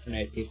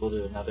indoctrinate people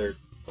to another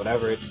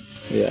whatever. It's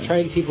Yeah.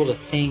 trying to get people to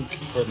think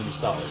for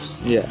themselves.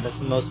 Yeah. That's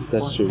the most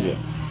important That's true. thing.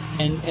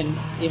 Yeah. And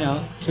you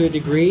know, to a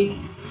degree,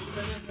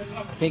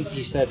 I think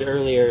you said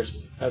earlier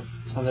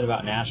something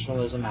about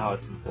nationalism, how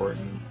it's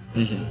important.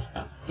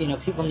 You know,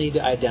 people need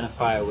to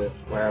identify with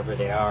wherever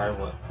they are,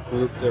 what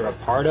group they're a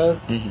part of,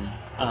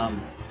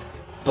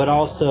 but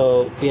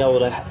also be able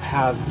to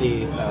have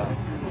the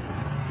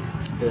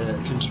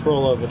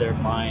control over their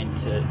mind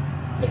to,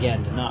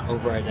 again, to not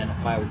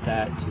over-identify with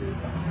that. To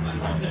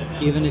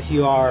even if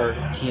you are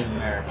Team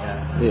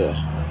America,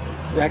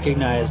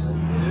 recognize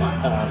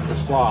the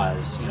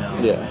flaws. You know.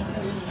 Yeah.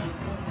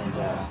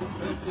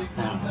 I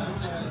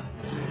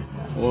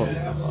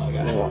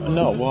don't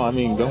know. Well, I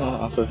mean, going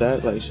off of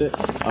that, like, shit,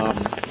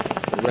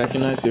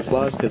 recognize your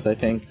flaws, because I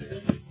think,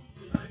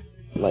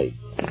 like,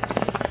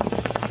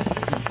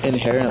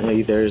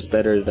 inherently there's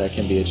better that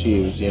can be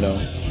achieved, you know,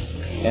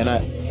 and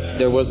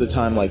there was a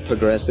time, like,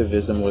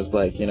 progressivism was,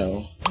 like, you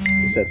know,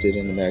 accepted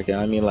in America.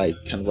 I mean, like,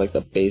 kind of like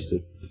the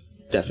basic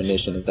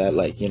definition of that,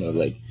 like, you know,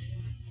 like,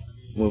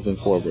 moving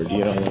forward,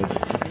 you know,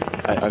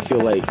 like, I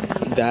feel like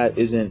that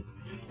isn't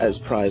as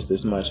prized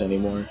as much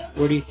anymore.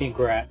 Where do you think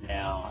we're at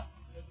now?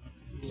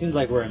 It seems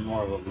like we're in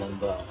more of a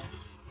limbo.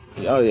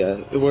 Oh yeah,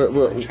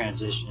 we're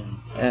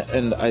transition.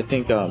 And I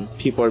think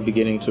people are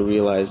beginning to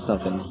realize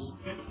something's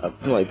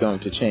like going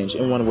to change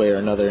in one way or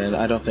another, and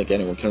I don't think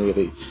anyone can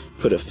really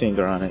put a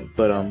finger on it.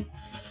 But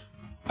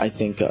I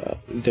think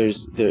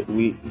there's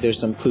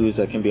some clues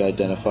that can be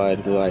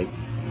identified like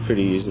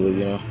pretty easily,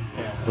 you know.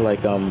 Yeah.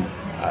 Like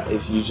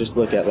if you just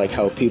look at like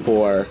how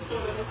people are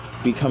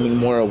becoming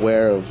more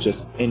aware of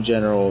just in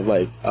general,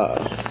 like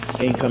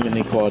income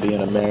inequality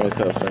in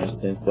America, for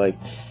instance, like,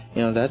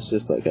 you know, that's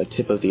just like a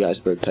tip of the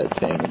iceberg type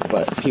thing,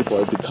 but people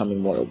are becoming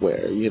more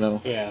aware, you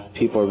know. Yeah.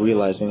 People are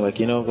realizing, like,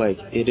 you know, like,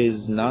 it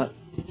is not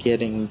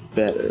getting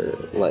better,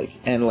 like,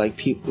 and like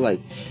people,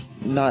 like,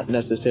 not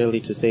necessarily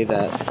to say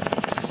that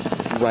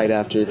right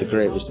after the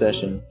Great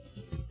Recession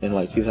in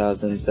like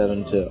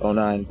 2007 to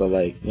 09, but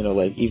like, you know,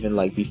 like even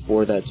like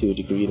before that to a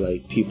degree,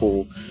 like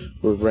people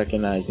were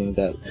recognizing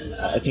that,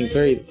 I think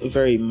very,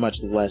 very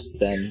much less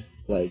than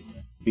like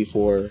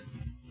before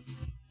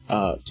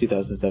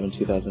 2007,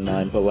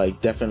 2009, but like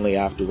definitely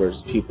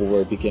afterwards, people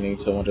were beginning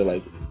to wonder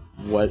like,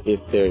 what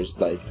if there's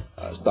like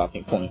a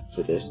stopping point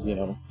for this, you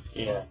know?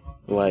 Yeah.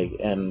 Like,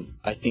 and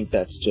I think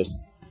that's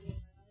just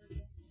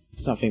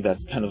something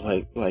that's kind of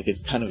like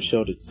it's kind of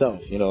showed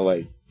itself, you know,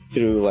 like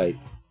through like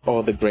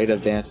all the great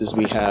advances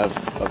we have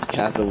of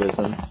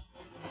capitalism,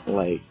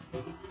 like,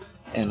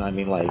 and I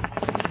mean, like,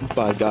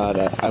 by God,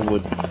 I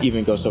would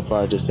even go so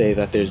far to say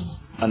that there's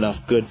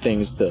enough good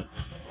things to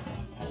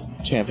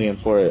champion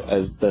for it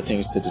as the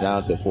things to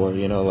denounce it for,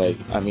 you know, like,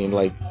 I mean,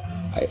 like,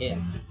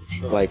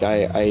 like,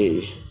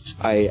 I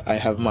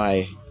have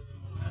my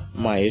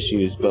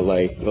issues, but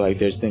like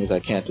there's things I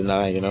can't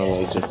deny, you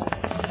know, like just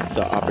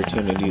the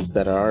opportunities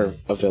that are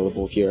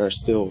available here are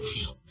still,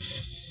 you know,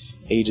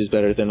 ages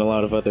better than a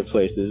lot of other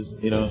places,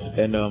 you know,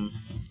 and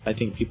I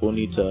think people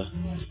need to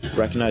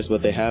recognize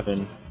what they have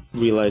and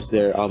realize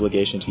their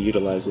obligation to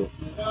utilize it.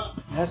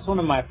 That's one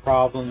of my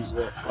problems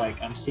with,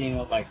 like, I'm seeing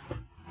like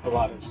a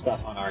lot of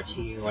stuff on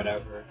RT or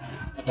whatever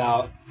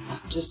about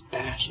just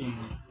bashing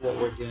what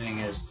we're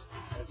doing as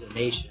a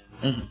nation.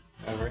 Mm-hmm.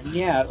 And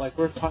yeah, like,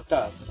 we're fucked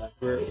up, like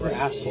we're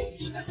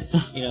assholes.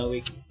 You know,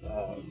 we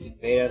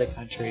invade other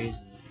countries,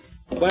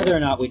 and whether or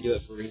not we do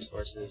it for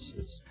resources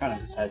is kind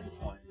of besides the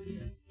point.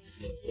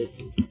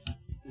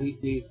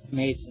 We've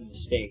made some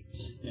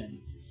mistakes,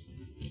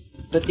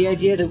 but the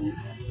idea that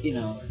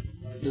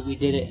that we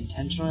did it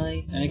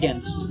intentionally, and again,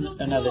 this is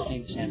another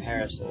thing Sam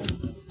Harris will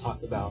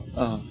talk about.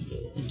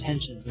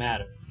 Intentions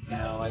matter. You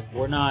know, like,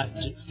 we're not,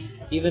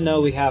 even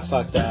though we have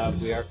fucked up,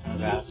 we are kind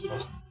of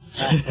assholes.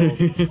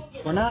 assholes.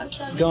 We're not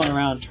going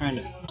around trying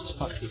to just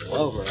fuck people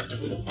over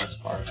for the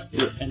most part.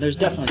 And there's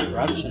definitely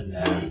corruption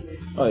there.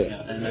 Oh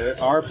yeah. And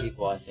there are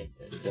people, I think,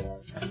 that are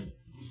trying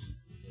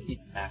to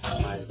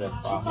maximize their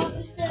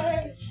profit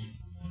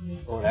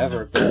or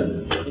whatever,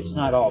 but it's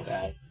not all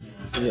bad.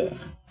 Yeah.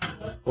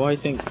 Well, I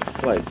think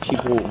like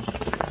people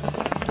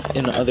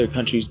in other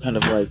countries kind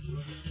of like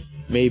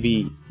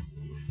maybe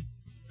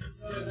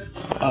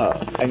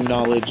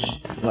acknowledge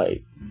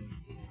like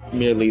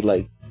merely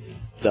like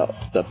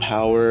the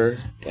power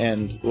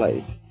and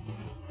like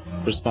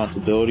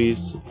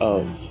responsibilities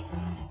of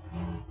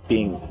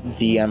being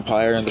the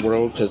empire in the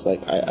world, because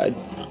like I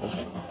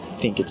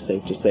think it's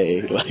safe to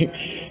say like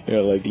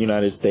like the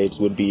United States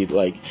would be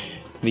like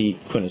the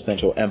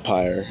quintessential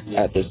empire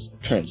at this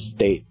current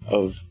state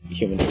of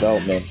human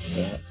development,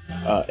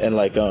 and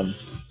like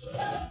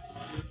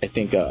I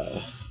think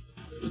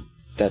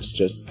that's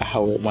just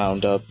how it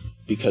wound up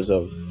because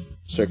of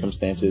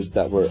circumstances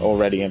that were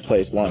already in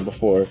place long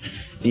before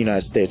the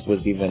United States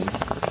was even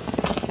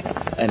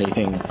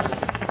anything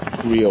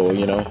real,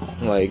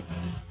 like,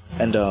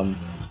 and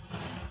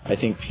I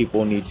think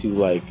people need to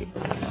like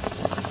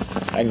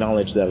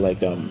acknowledge that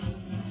like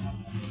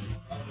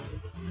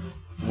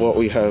what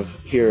we have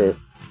here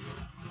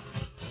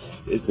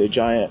is a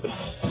giant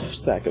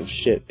sack of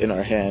shit in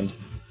our hand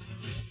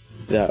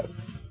that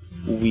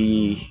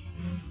we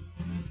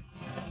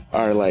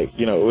are like,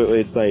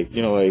 it's like,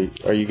 like,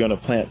 are you gonna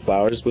plant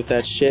flowers with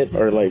that shit?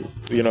 Or like,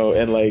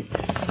 and like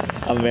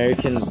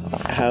Americans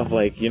have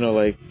like,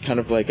 like kind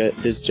of like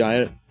this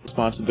giant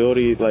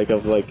responsibility like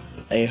of like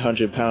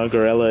 800-pound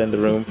gorilla in the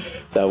room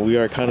that we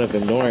are kind of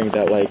ignoring,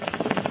 that like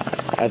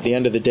at the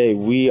end of the day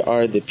we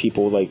are the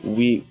people, like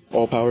we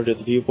all power to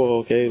the people,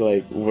 okay,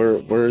 like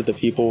we're the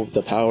people,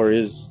 the power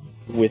is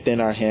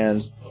within our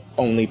hands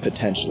only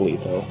potentially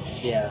though.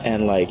 Yeah.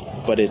 And like,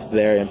 but it's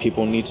there and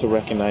people need to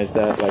recognize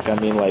that. Like, I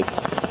mean, like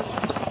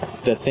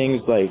the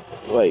things like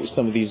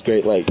some of these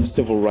great like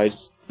civil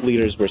rights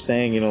leaders were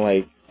saying,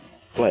 like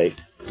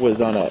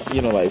was on a,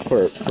 like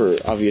for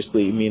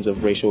obviously means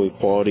of racial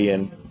equality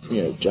and,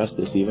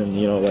 justice even,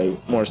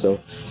 like more so.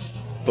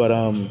 But,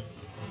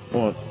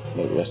 well,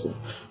 maybe less so.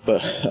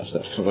 But, I'm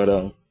sorry.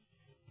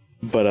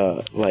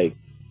 But, like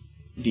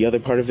the other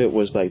part of it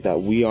was like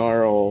that we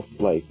are all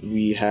like,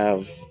 we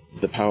have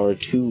the power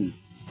to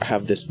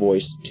have this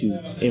voice to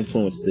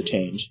influence the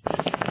change,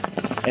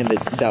 and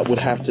that would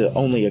have to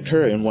only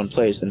occur in one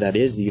place, and that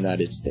is the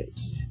United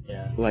States.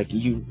 Yeah. It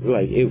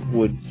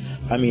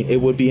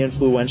would be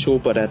influential,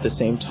 but at the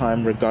same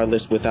time,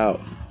 regardless,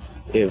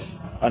 if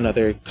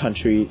another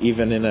country,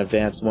 even an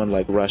advanced one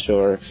like Russia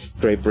or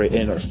Great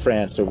Britain or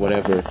France or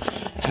whatever,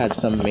 had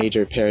some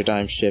major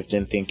paradigm shift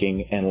in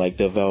thinking and like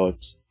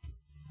developed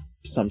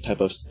some type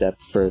of step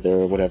further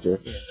or whatever,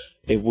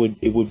 it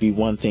would be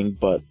one thing,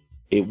 but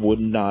it would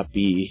not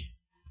be.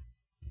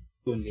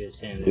 Wouldn't be the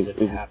same as if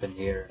it happened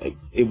here.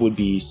 It would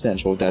be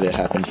essential that it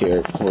happened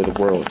here for the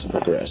world to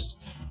progress,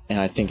 and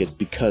I think it's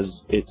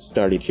because it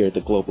started here,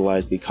 the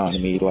globalized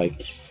economy,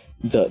 like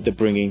the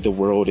bringing the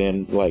world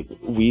in, like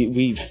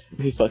we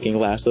fucking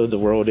lassoed the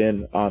world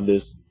in on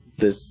this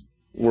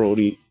world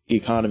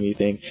economy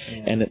thing,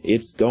 and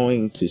it's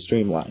going to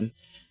streamline.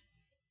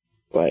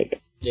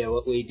 Like. Yeah,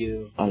 what we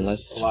do.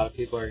 Unless a lot of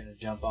people are going to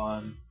jump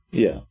on.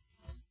 Yeah.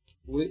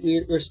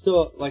 We're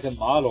still like a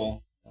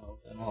model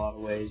in a lot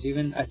of ways.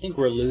 Even I think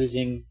we're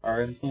losing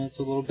our influence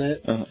a little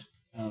bit. Uh-huh.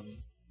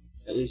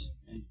 At least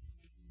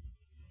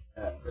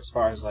as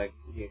far as like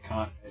the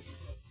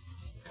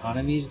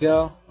economies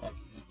go. Like,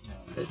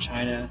 that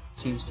China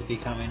seems to be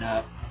coming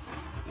up.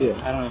 Yeah.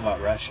 I don't know about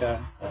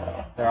Russia.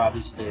 They're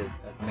obviously a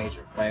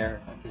major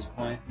player at this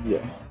point.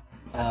 Yeah.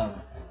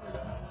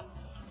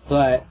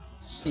 But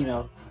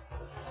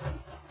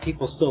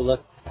people still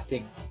look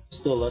to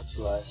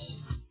us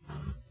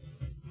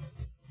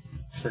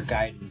for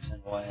guidance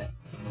and what,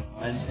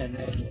 and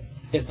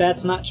if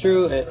that's not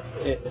true, it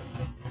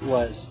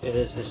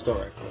is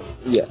historically.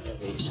 Yeah,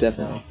 at least,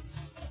 definitely.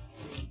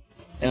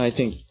 And I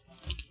think,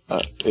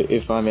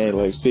 if I may,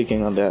 like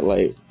speaking on that,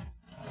 like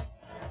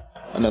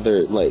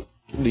another like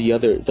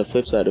the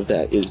flip side of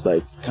that is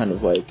like kind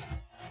of like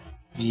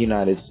the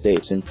United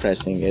States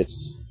impressing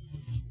its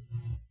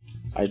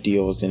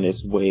ideals and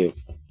its way of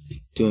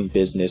doing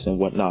business and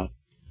whatnot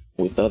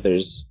with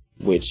others,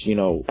 which,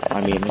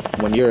 I mean,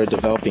 when you're a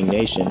developing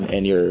nation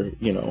and you're,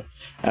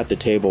 at the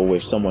table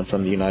with someone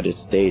from the United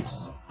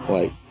States,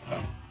 like,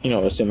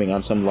 assuming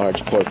on some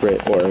large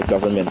corporate or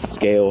government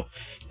scale,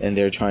 and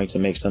they're trying to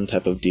make some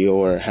type of deal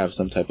or have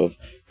some type of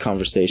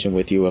conversation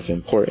with you of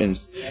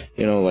importance,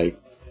 I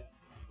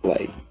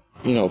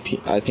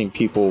think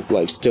people,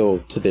 like, still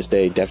to this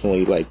day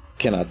definitely, like,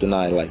 cannot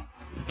deny, like,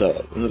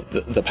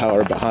 the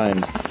power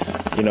behind,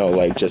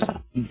 like just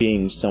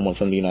being someone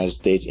from the United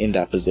States in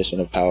that position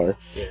of power.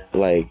 Yeah.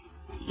 Like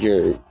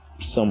you're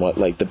somewhat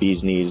like the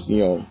bee's knees,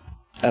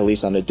 at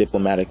least on a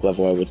diplomatic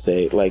level, I would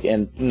say, like,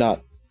 and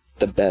not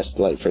the best,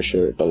 like, for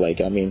sure, but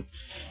like, I mean,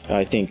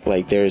 I think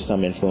like there is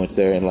some influence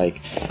there, and like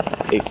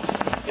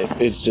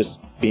it's just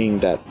being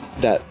that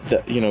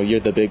you know, you're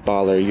the big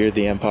baller, you're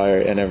the empire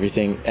and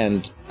everything,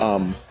 and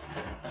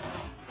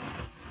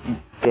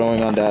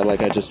growing on that,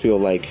 like, I just feel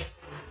like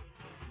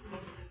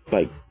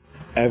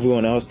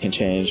everyone else can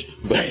change,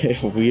 but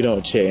if we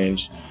don't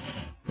change,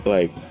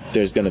 like,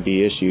 there's gonna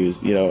be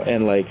issues, you know.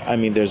 And like, I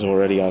mean, there's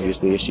already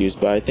obviously issues,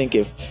 but I think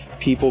if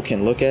people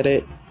can look at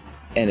it,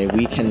 and if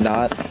we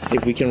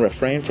can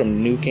refrain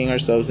from nuking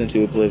ourselves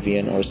into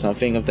oblivion or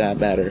something of that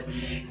matter,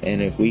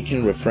 and if we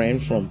can refrain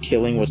from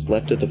killing what's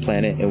left of the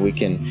planet, and we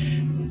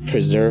can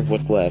preserve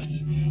what's left,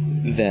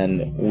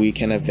 then we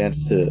can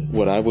advance to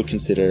what I would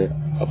consider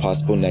a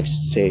possible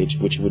next stage,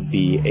 which would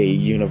be a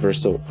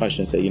universal, I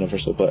shouldn't say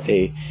universal, but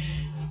a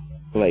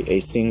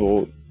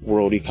single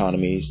world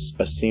economy,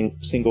 a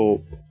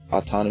single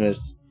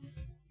autonomous,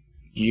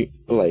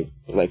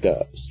 like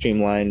a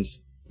streamlined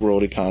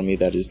world economy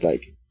that is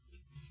like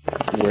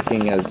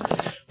working as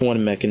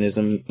one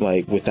mechanism,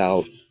 like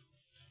without,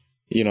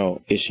 you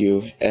know,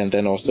 issue. And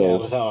then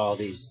also without all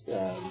these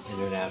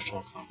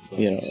international conflicts,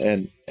 you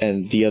know,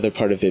 and the other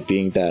part of it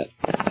being that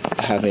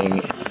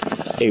having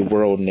a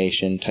world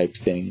nation type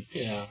thing,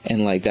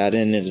 and like that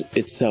in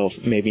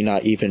itself, maybe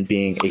not even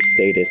being a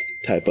statist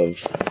type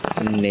of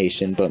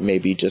nation, but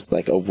maybe just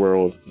like a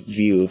world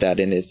view that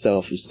in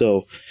itself is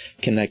so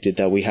connected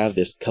that we have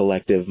this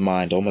collective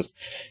mind. Almost,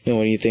 you know,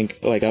 when you think,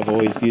 like, I've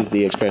always used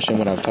the expression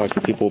when I've talked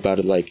to people about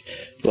it, like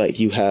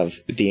you have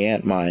the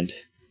ant mind,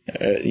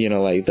 you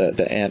know, like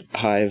the ant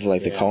hive,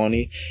 like the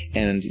colony,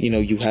 and you know,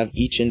 you have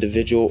each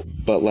individual,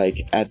 but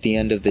like at the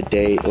end of the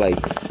day, like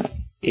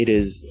it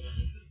is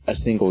a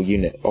single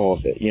unit, all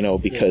of it, you know,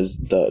 because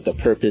the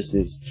purpose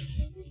is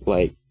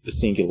like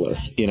singular,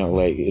 you know,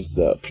 like it's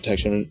the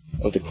protection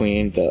of the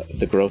queen,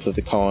 the growth of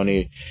the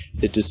colony,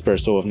 the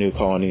dispersal of new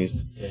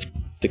colonies,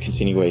 the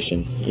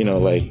continuation, you know,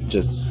 like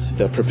just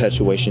the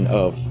perpetuation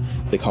of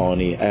the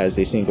colony as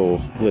a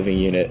single living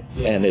unit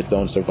and its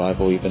own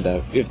survival, even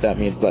that, if that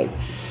means like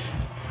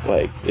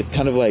it's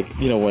kind of like,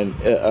 you know, when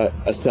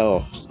a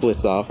cell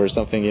splits off or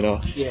something, you know,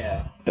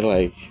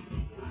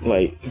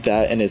 like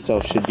that in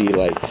itself should be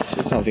like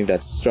something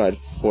that's strived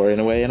for in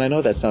a way. And I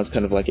know that sounds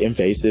kind of like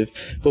invasive,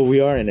 but we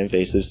are an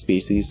invasive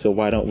species, so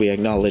why don't we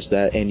acknowledge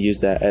that and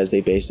use that as a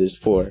basis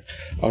for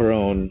our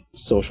own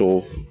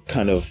social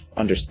kind of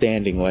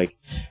understanding? Like,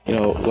 you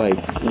know, like,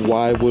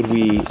 why would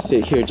we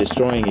sit here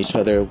destroying each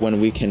other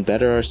when we can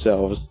better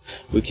ourselves,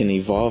 we can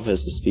evolve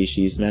as a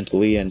species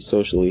mentally and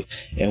socially,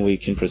 and we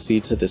can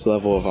proceed to this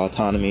level of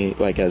autonomy,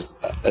 like as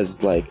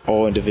like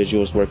all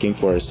individuals working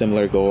for a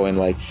similar goal, and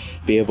like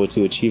be able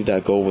to achieve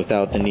that goal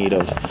without the need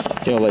of,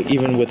 you know, like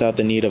even without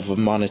the need of a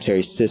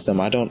monetary system.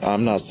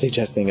 I'm not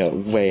suggesting a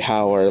way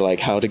how or like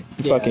how to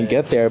fucking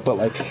get there, but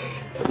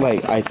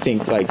like I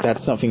think like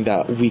that's something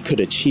that we could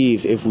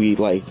achieve if we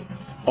like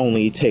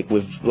only take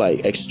with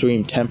like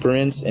extreme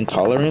temperance and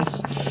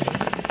tolerance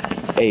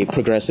a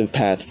progressive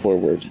path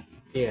forward,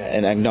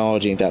 and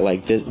acknowledging that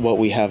like this, what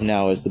we have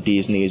now is the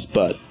bee's knees,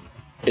 but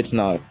it's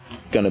not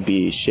gonna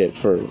be shit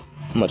for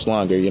much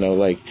longer, you know.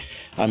 Like,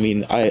 I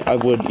mean, I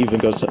would even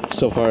go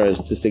so far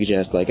as to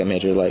suggest like a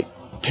major like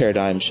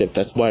paradigm shift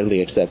that's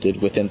widely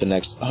accepted within the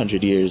next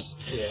 100 years,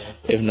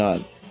 if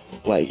not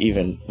like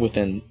even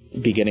within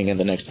beginning in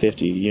the next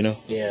 50, you know.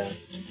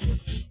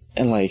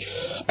 And like,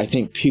 I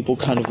think people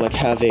kind of like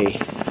have a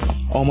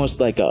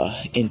almost like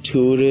a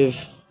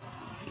intuitive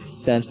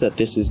sense that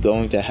this is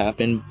going to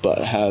happen, but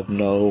have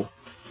no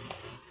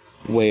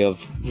way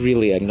of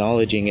really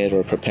acknowledging it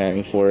or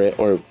preparing for it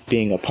or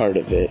being a part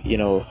of it, you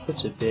know.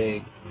 Such a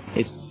big,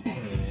 it's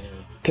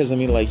because I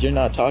mean, like, you're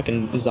not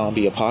talking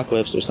zombie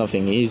apocalypse or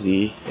something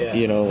easy,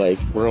 you know, like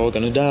we're all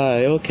gonna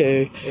die,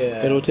 okay,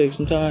 it'll take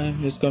some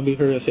time, it's gonna be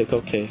horrific,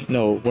 okay.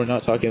 No, we're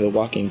not talking The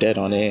Walking Dead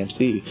on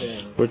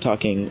AMC. We're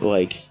talking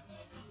like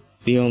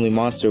the only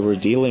monster we're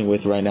dealing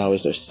with right now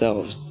is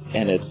ourselves,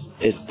 and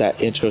it's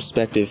that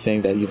introspective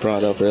thing that you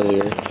brought up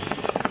earlier.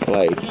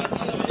 Like,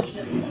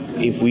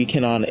 if we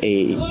can on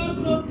a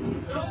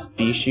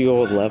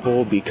special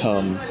level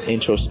become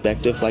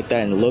introspective like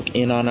that and look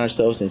in on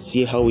ourselves and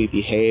see how we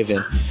behave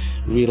and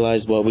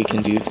realize what we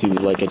can do to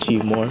like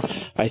achieve more,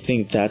 I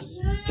think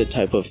that's the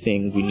type of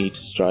thing we need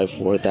to strive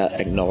for, that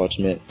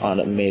acknowledgement on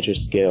a major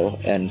scale.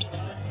 And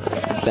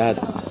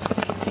that's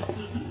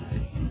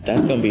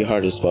gonna be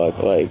hard as fuck,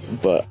 like,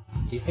 but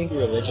do you think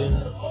religion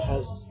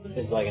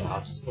is like an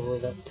obstacle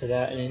to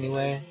that in any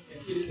way?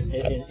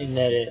 In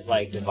that it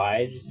like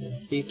divides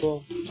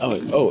people?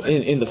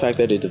 In the fact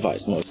that it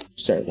divides, most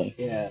certainly.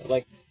 Yeah,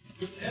 like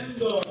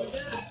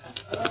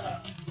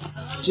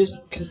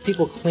just because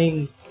people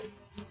cling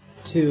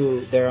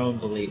to their own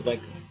belief,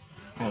 like,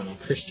 I don't know,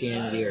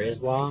 Christianity or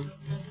Islam.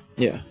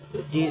 Yeah.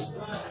 These,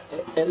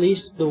 at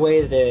least the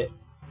way that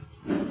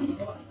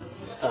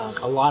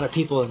a lot of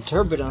people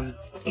interpret them,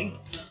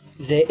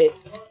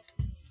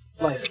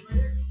 like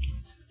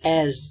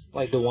as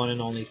like the one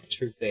and only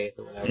true faith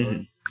or whatever.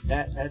 Mm-hmm.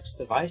 That's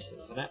divisive,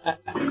 and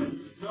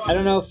I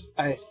don't know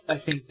if I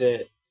think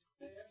that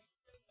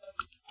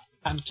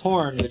I'm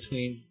torn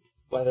between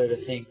whether to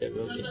think that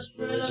it's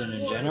religion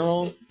in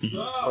general,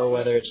 or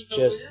whether it's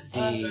just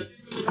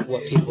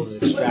what people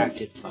have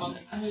extracted from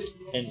it.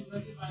 And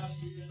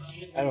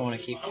I don't want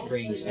to keep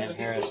bringing Sam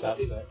Harris up,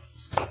 but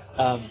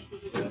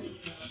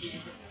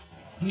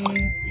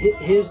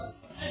his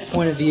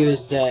point of view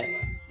is that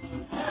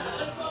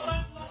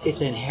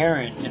it's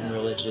inherent in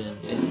religion,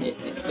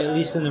 at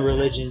least in the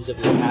religions that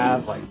we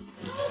have, like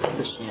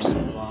Christianity,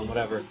 Islam,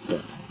 whatever.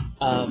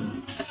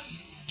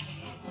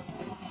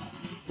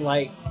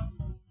 Like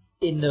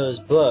in those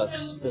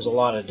books, there's a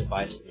lot of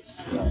divisive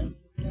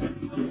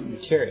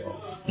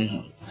material.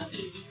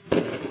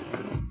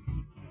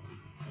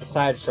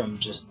 Aside from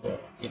just the,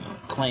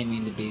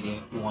 claiming to be the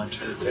one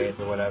true faith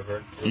or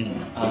whatever.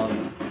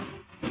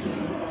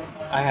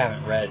 I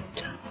haven't read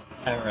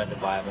the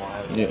Bible. I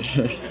haven't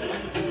read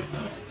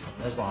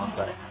from Islam,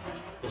 but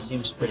it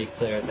seems pretty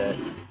clear that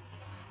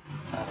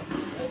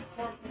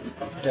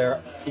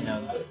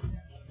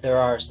there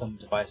are some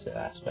divisive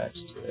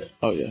aspects to it.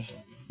 Oh yeah.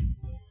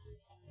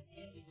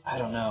 I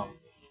don't know.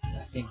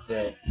 I think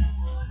that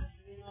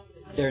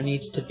there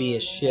needs to be a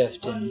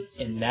shift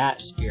in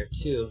that sphere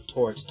too,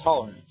 towards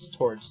tolerance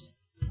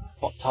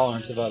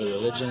of other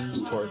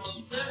religions,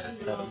 towards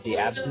the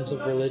absence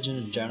of religion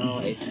in general,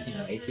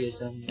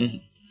 atheism,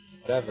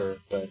 whatever.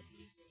 But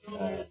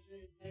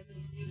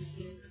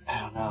I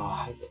don't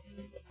know.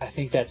 I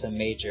think that's a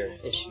major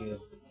issue.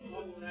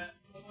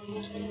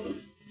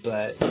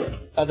 But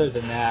other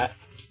than that,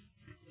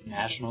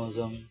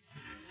 nationalism,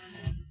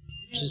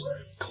 just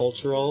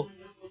cultural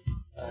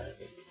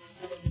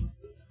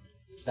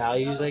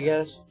values, I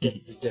guess, the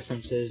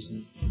differences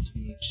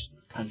between each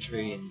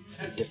country and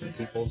different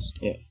peoples.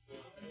 Yeah.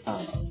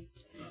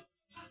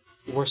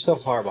 We're so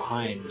far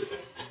behind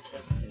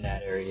in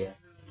that area.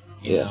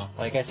 You know?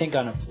 Like, I think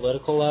on a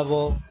political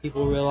level,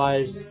 people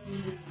realize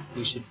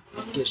we should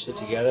get shit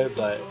together,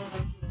 but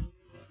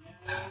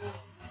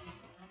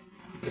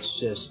it's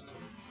just,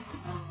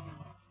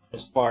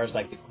 as far as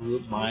like the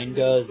group mind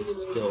goes,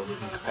 it's still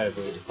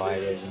incredibly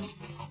divided.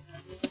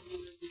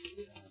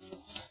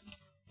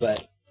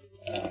 But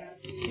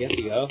you have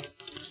to go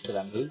to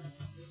that movie.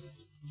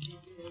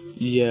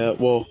 Yeah,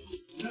 well,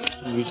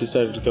 we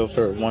decided to go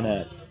for one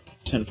at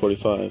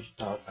 10:45.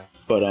 Oh, okay.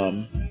 But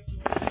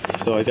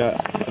so I got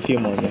a few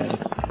more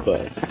minutes,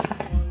 but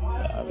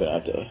I'm gonna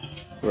have to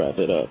wrap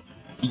it up.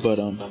 But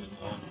all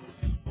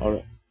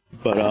right.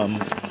 But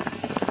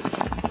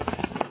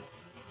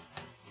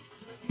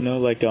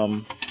like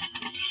I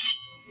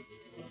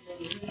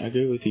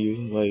agree with you.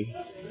 Like,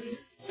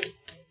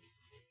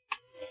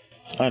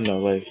 I don't know,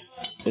 like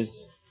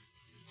it's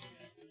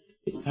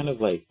kind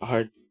of like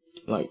hard,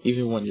 like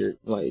even when you're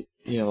like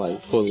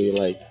like fully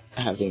like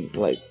having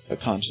like a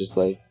conscious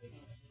like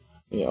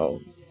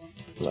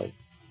like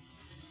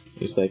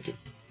it's like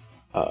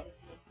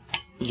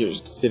you're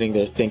sitting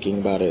there thinking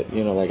about it,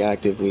 like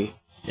actively.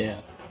 Yeah.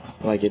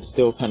 Like it's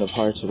still kind of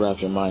hard to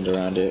wrap your mind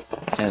around it,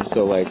 and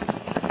so like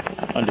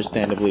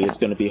understandably it's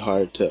going to be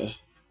hard to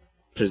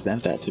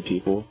present that to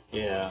people.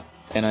 Yeah.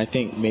 And I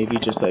think maybe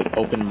just like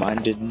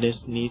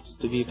open-mindedness needs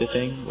to be the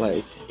thing,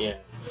 like. Yeah.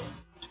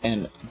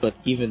 But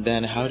even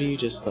then, how do you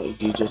just like,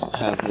 do you just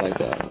have like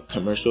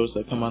commercials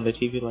that come on the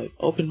TV like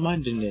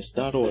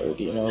openmindedness.org,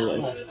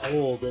 like. That's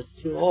old, that's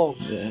too old.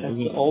 Yeah, that's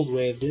the old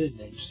way of doing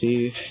things.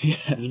 See,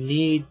 yeah. You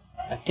need,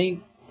 I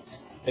think,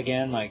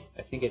 again, like,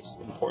 I think it's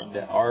important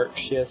that art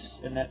shifts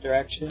in that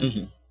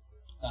direction.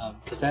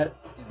 Because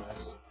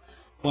that's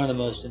one of the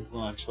most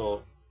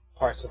influential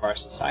parts of our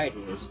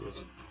society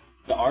is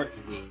the art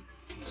that we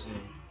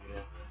consume,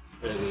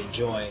 that we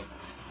enjoy.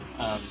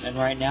 And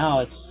right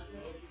now, it's,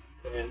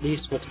 at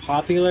least what's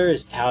popular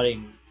is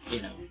touting,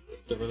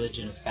 the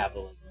religion of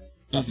capitalism.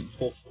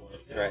 Full force,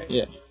 right?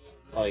 Yeah.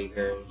 That's all you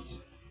hear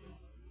is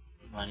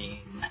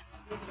money and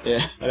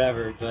Yeah.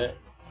 whatever. But,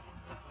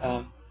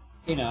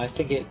 I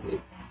think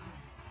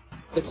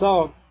it's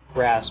all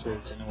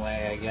grassroots in a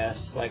way, I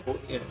guess. Like,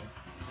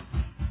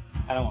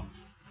 I don't want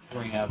to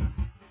bring up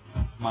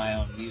my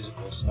own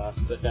musical stuff,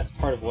 but that's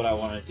part of what I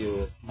want to do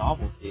with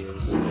Novelty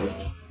is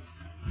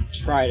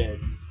try to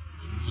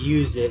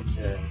use it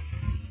to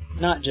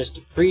not just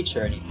to preach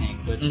or anything,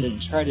 but to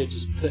try to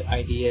just put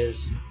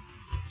ideas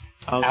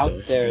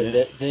out there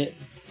yeah. that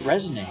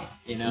resonate,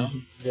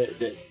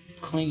 that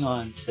cling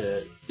on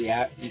to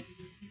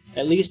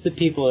at least the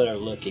people that are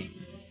looking,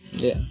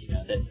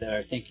 that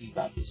are thinking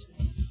about these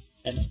things.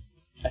 And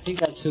I think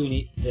that's who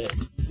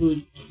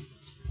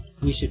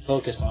we should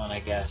focus on, I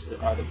guess,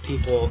 are the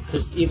people,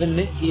 because even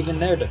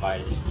they're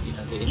divided,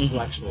 the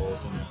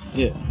intellectuals and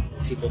the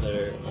people that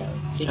are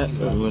thinking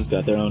about everyone's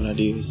got their own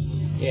ideas.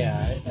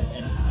 Yeah,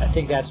 and I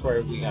think that's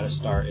where we got to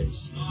start,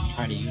 is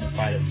trying to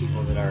unify the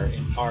people that are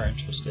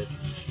interested.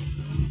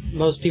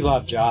 Most people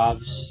have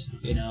jobs,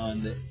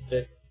 and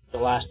the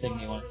last thing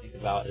they want to think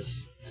about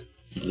is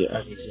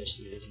are these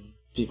issues. And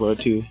people are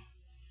too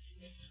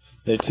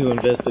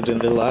invested in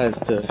their lives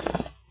to,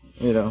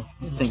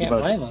 think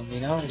about. Can't blame them,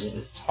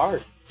 It's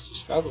hard. It's a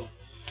struggle,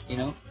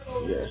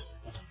 Yeah.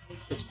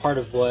 It's part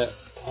of what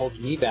holds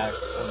me back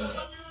from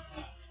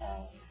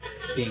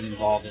being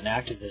involved in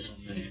activism,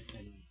 and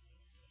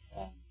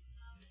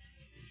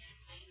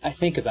I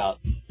think about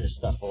this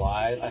stuff a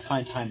lot. I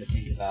find time to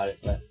think about it,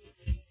 but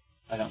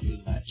I don't do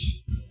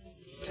much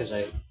because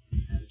I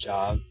have a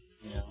job,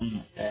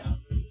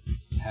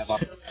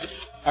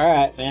 All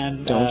right,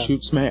 man. Don't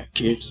shoot smack,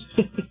 kids.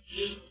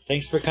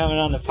 Thanks for coming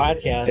on the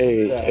podcast.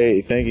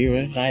 Hey, thank you,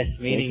 man. It's nice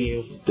meeting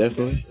you.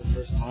 Definitely. The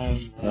first time.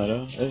 I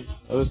know. That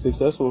was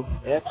successful.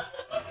 Yep.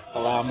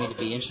 Allow me to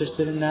be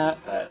interested in that,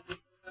 but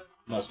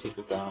most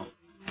people don't.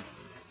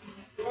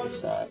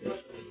 It's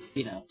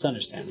it's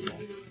understandable.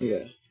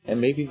 Yeah. And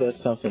maybe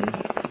that's something,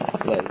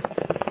 like,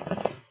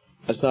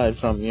 aside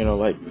from,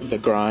 like, the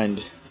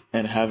grind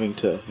and having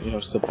to,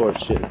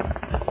 support shit,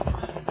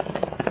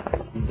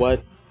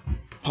 what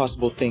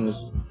possible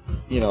things,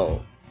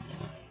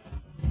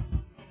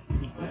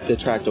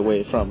 detract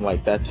away from,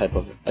 like, that type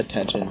of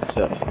attention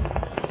to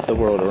the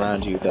world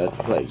around you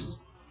that, like,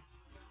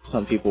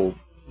 some people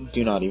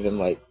do not even,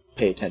 like,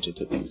 pay attention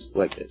to things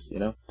like this,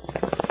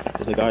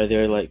 It's like, are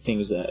there, like,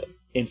 things that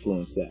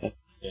influence that?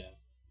 Yeah.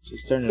 Is it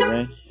starting to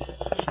rain?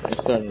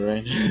 It's starting to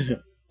rain.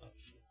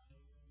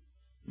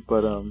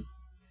 But,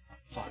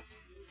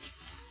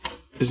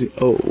 is it?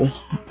 Oh.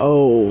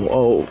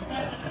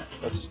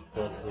 Let's just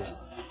close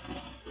this.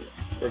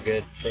 We're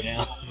good for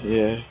now.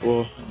 Yeah,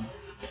 well.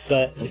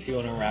 But if you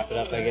want to wrap it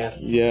up, I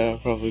guess. Yeah,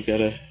 probably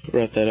gotta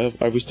wrap that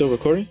up. Are we still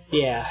recording?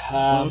 Yeah.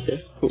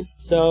 Okay, cool.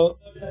 So,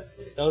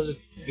 that was a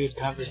good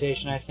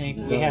conversation, I think.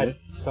 We had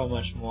so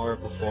much more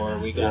before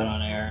we got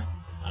on air.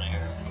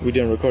 We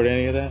didn't record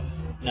any of that?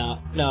 No,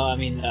 I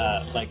mean,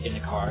 like in the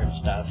car and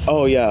stuff.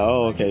 Oh, yeah,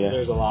 okay, yeah.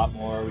 There's a lot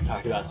more. We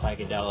talked about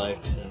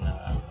psychedelics and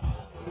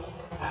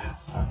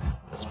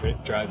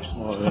drugs.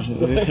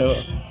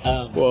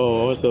 Well,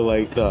 also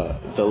like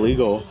the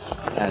legal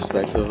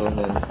aspects of them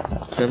and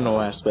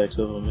criminal aspects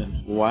of them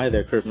and why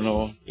they're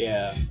criminal.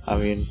 Yeah. I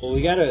mean. Well,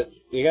 we gotta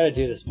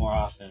do this more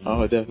often.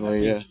 Oh,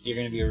 definitely, yeah. You're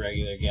gonna be a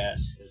regular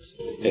guest because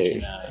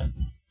we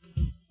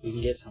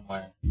can get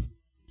somewhere.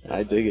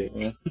 I dig it,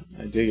 man.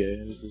 I dig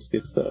it. This is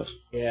good stuff.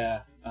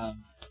 Yeah.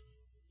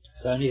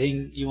 So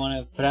anything you want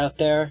to put out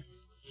there?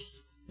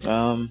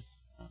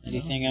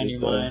 Anything on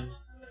your mind?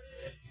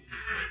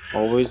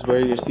 Always wear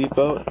your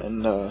seatbelt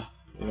and,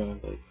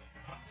 like,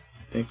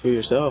 think for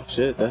yourself.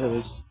 Shit,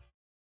 that's...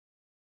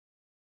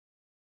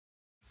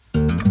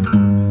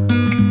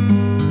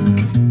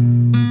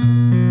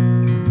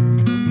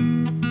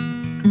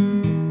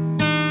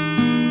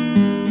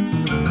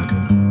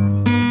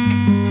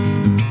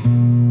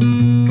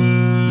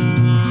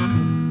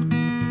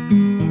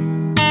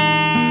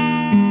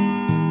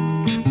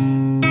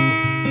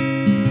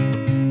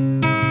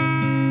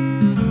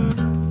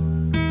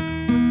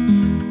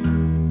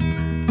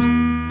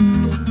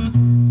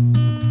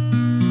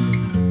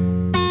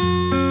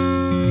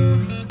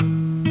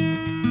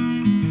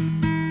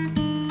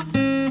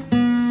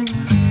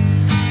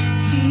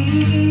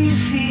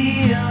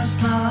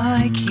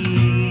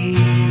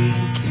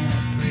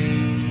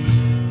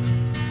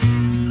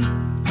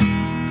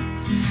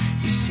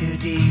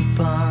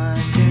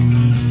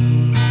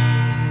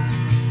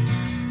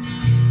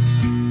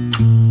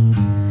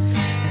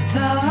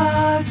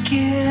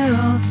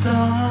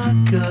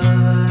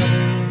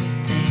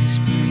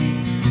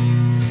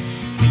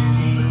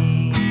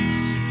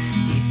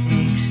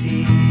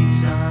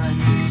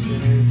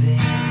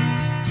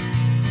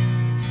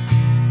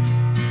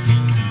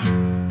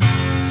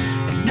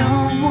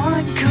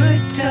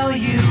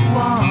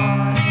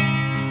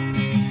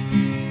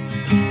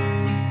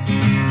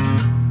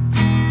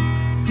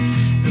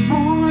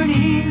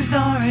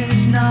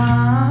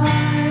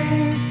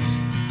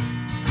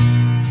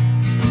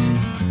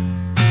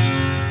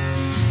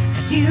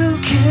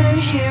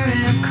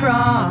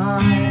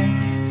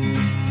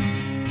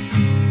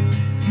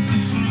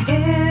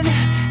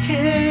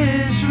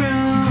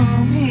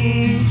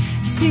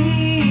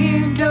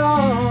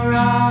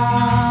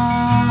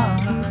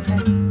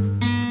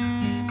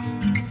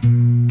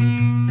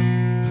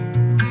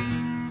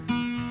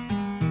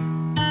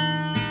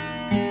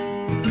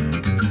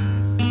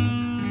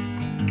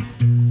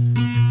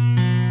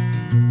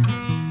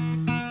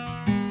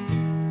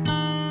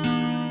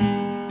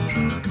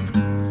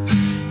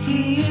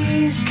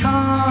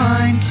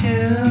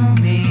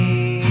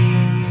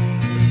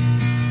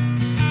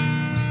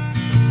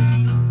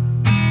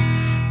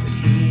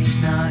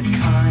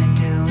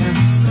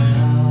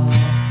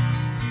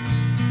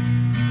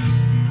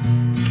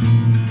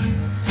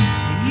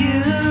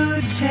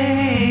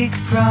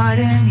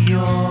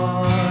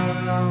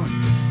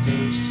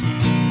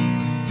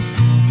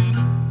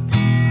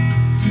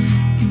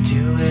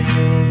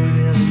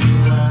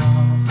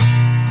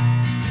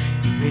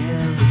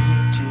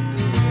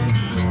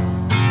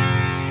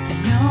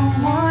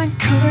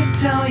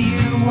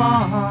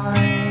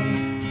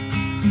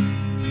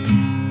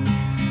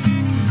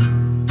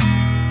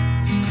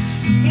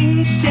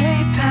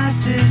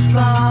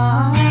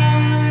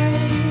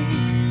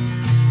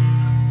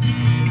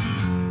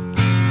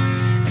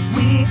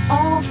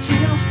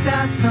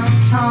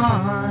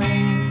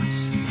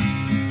 Sometimes,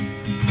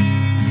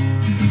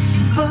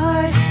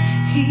 but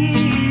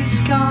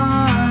gone.